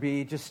you, whether it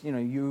be just,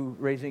 you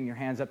raising your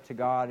hands up to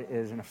God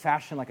is in a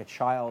fashion like a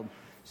child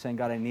saying,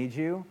 God, I need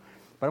you.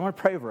 But I want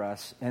to pray over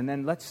us, and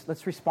then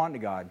let's respond to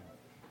God.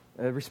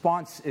 The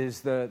response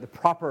is the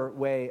proper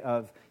way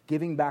of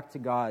giving back to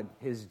God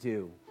his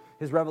due.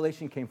 His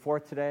revelation came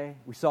forth today.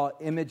 We saw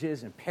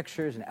images and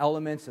pictures and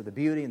elements of the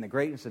beauty and the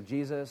greatness of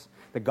Jesus,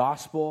 the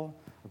gospel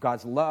of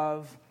God's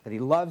love, that he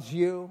loves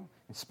you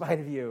in spite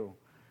of you.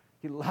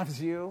 He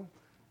loves you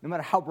no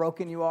matter how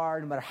broken you are,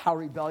 no matter how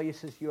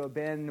rebellious you have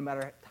been, no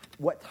matter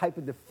what type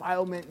of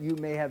defilement you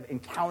may have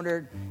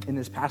encountered in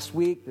this past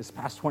week, this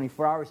past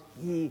 24 hours.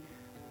 He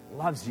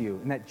loves you,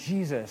 and that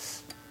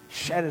Jesus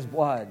shed his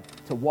blood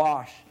to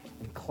wash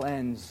and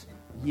cleanse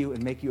you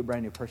and make you a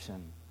brand new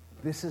person.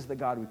 This is the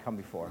God we come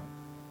before.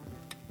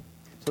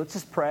 So let's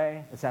just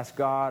pray. Let's ask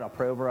God. I'll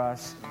pray over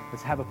us.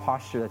 Let's have a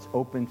posture that's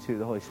open to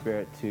the Holy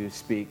Spirit to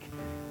speak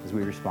as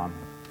we respond.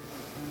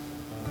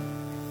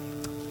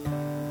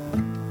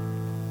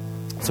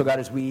 So God,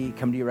 as we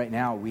come to you right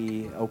now,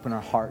 we open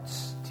our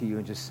hearts to you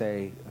and just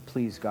say,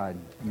 please, God,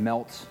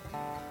 melt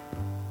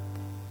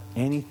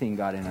anything,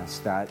 God, in us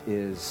that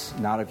is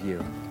not of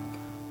you.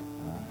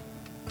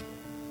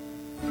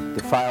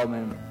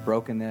 Defilement,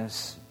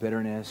 brokenness,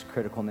 bitterness,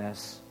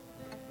 criticalness.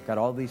 God,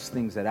 all these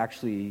things that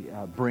actually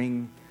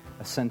bring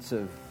a sense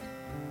of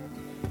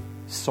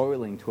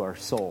soiling to our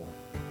soul,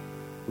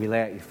 we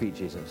lay at your feet,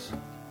 Jesus.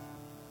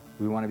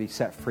 We want to be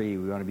set free.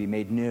 We want to be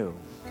made new.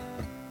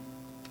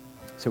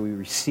 So we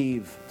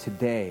receive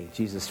today,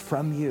 Jesus,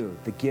 from you,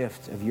 the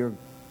gift of your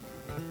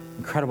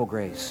incredible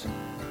grace,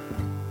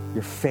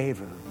 your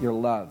favor, your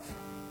love.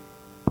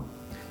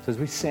 So as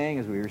we sing,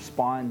 as we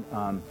respond,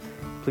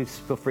 please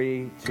feel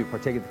free to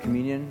partake of the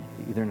communion,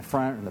 either in the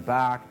front or in the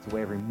back. It's a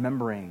way of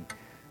remembering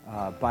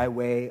by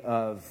way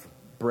of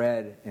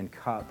bread and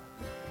cup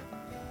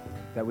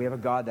that we have a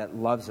God that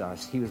loves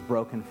us. He was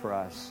broken for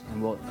us.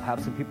 And we'll have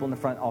some people in the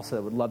front also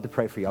that would love to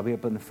pray for you. I'll be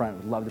up in the front,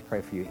 would love to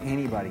pray for you.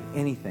 Anybody,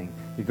 anything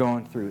you're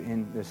going through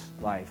in this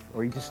life,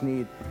 or you just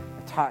need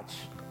a touch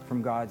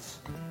from God's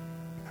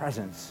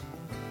presence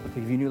to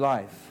give you new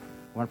life.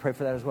 I want to pray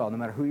for that as well. No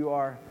matter who you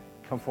are,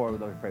 come forward.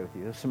 We'd love to pray with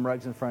you. There's some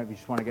rugs in front if you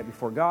just want to get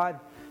before God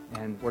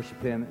and worship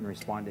him and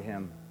respond to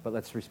him. But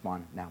let's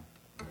respond now.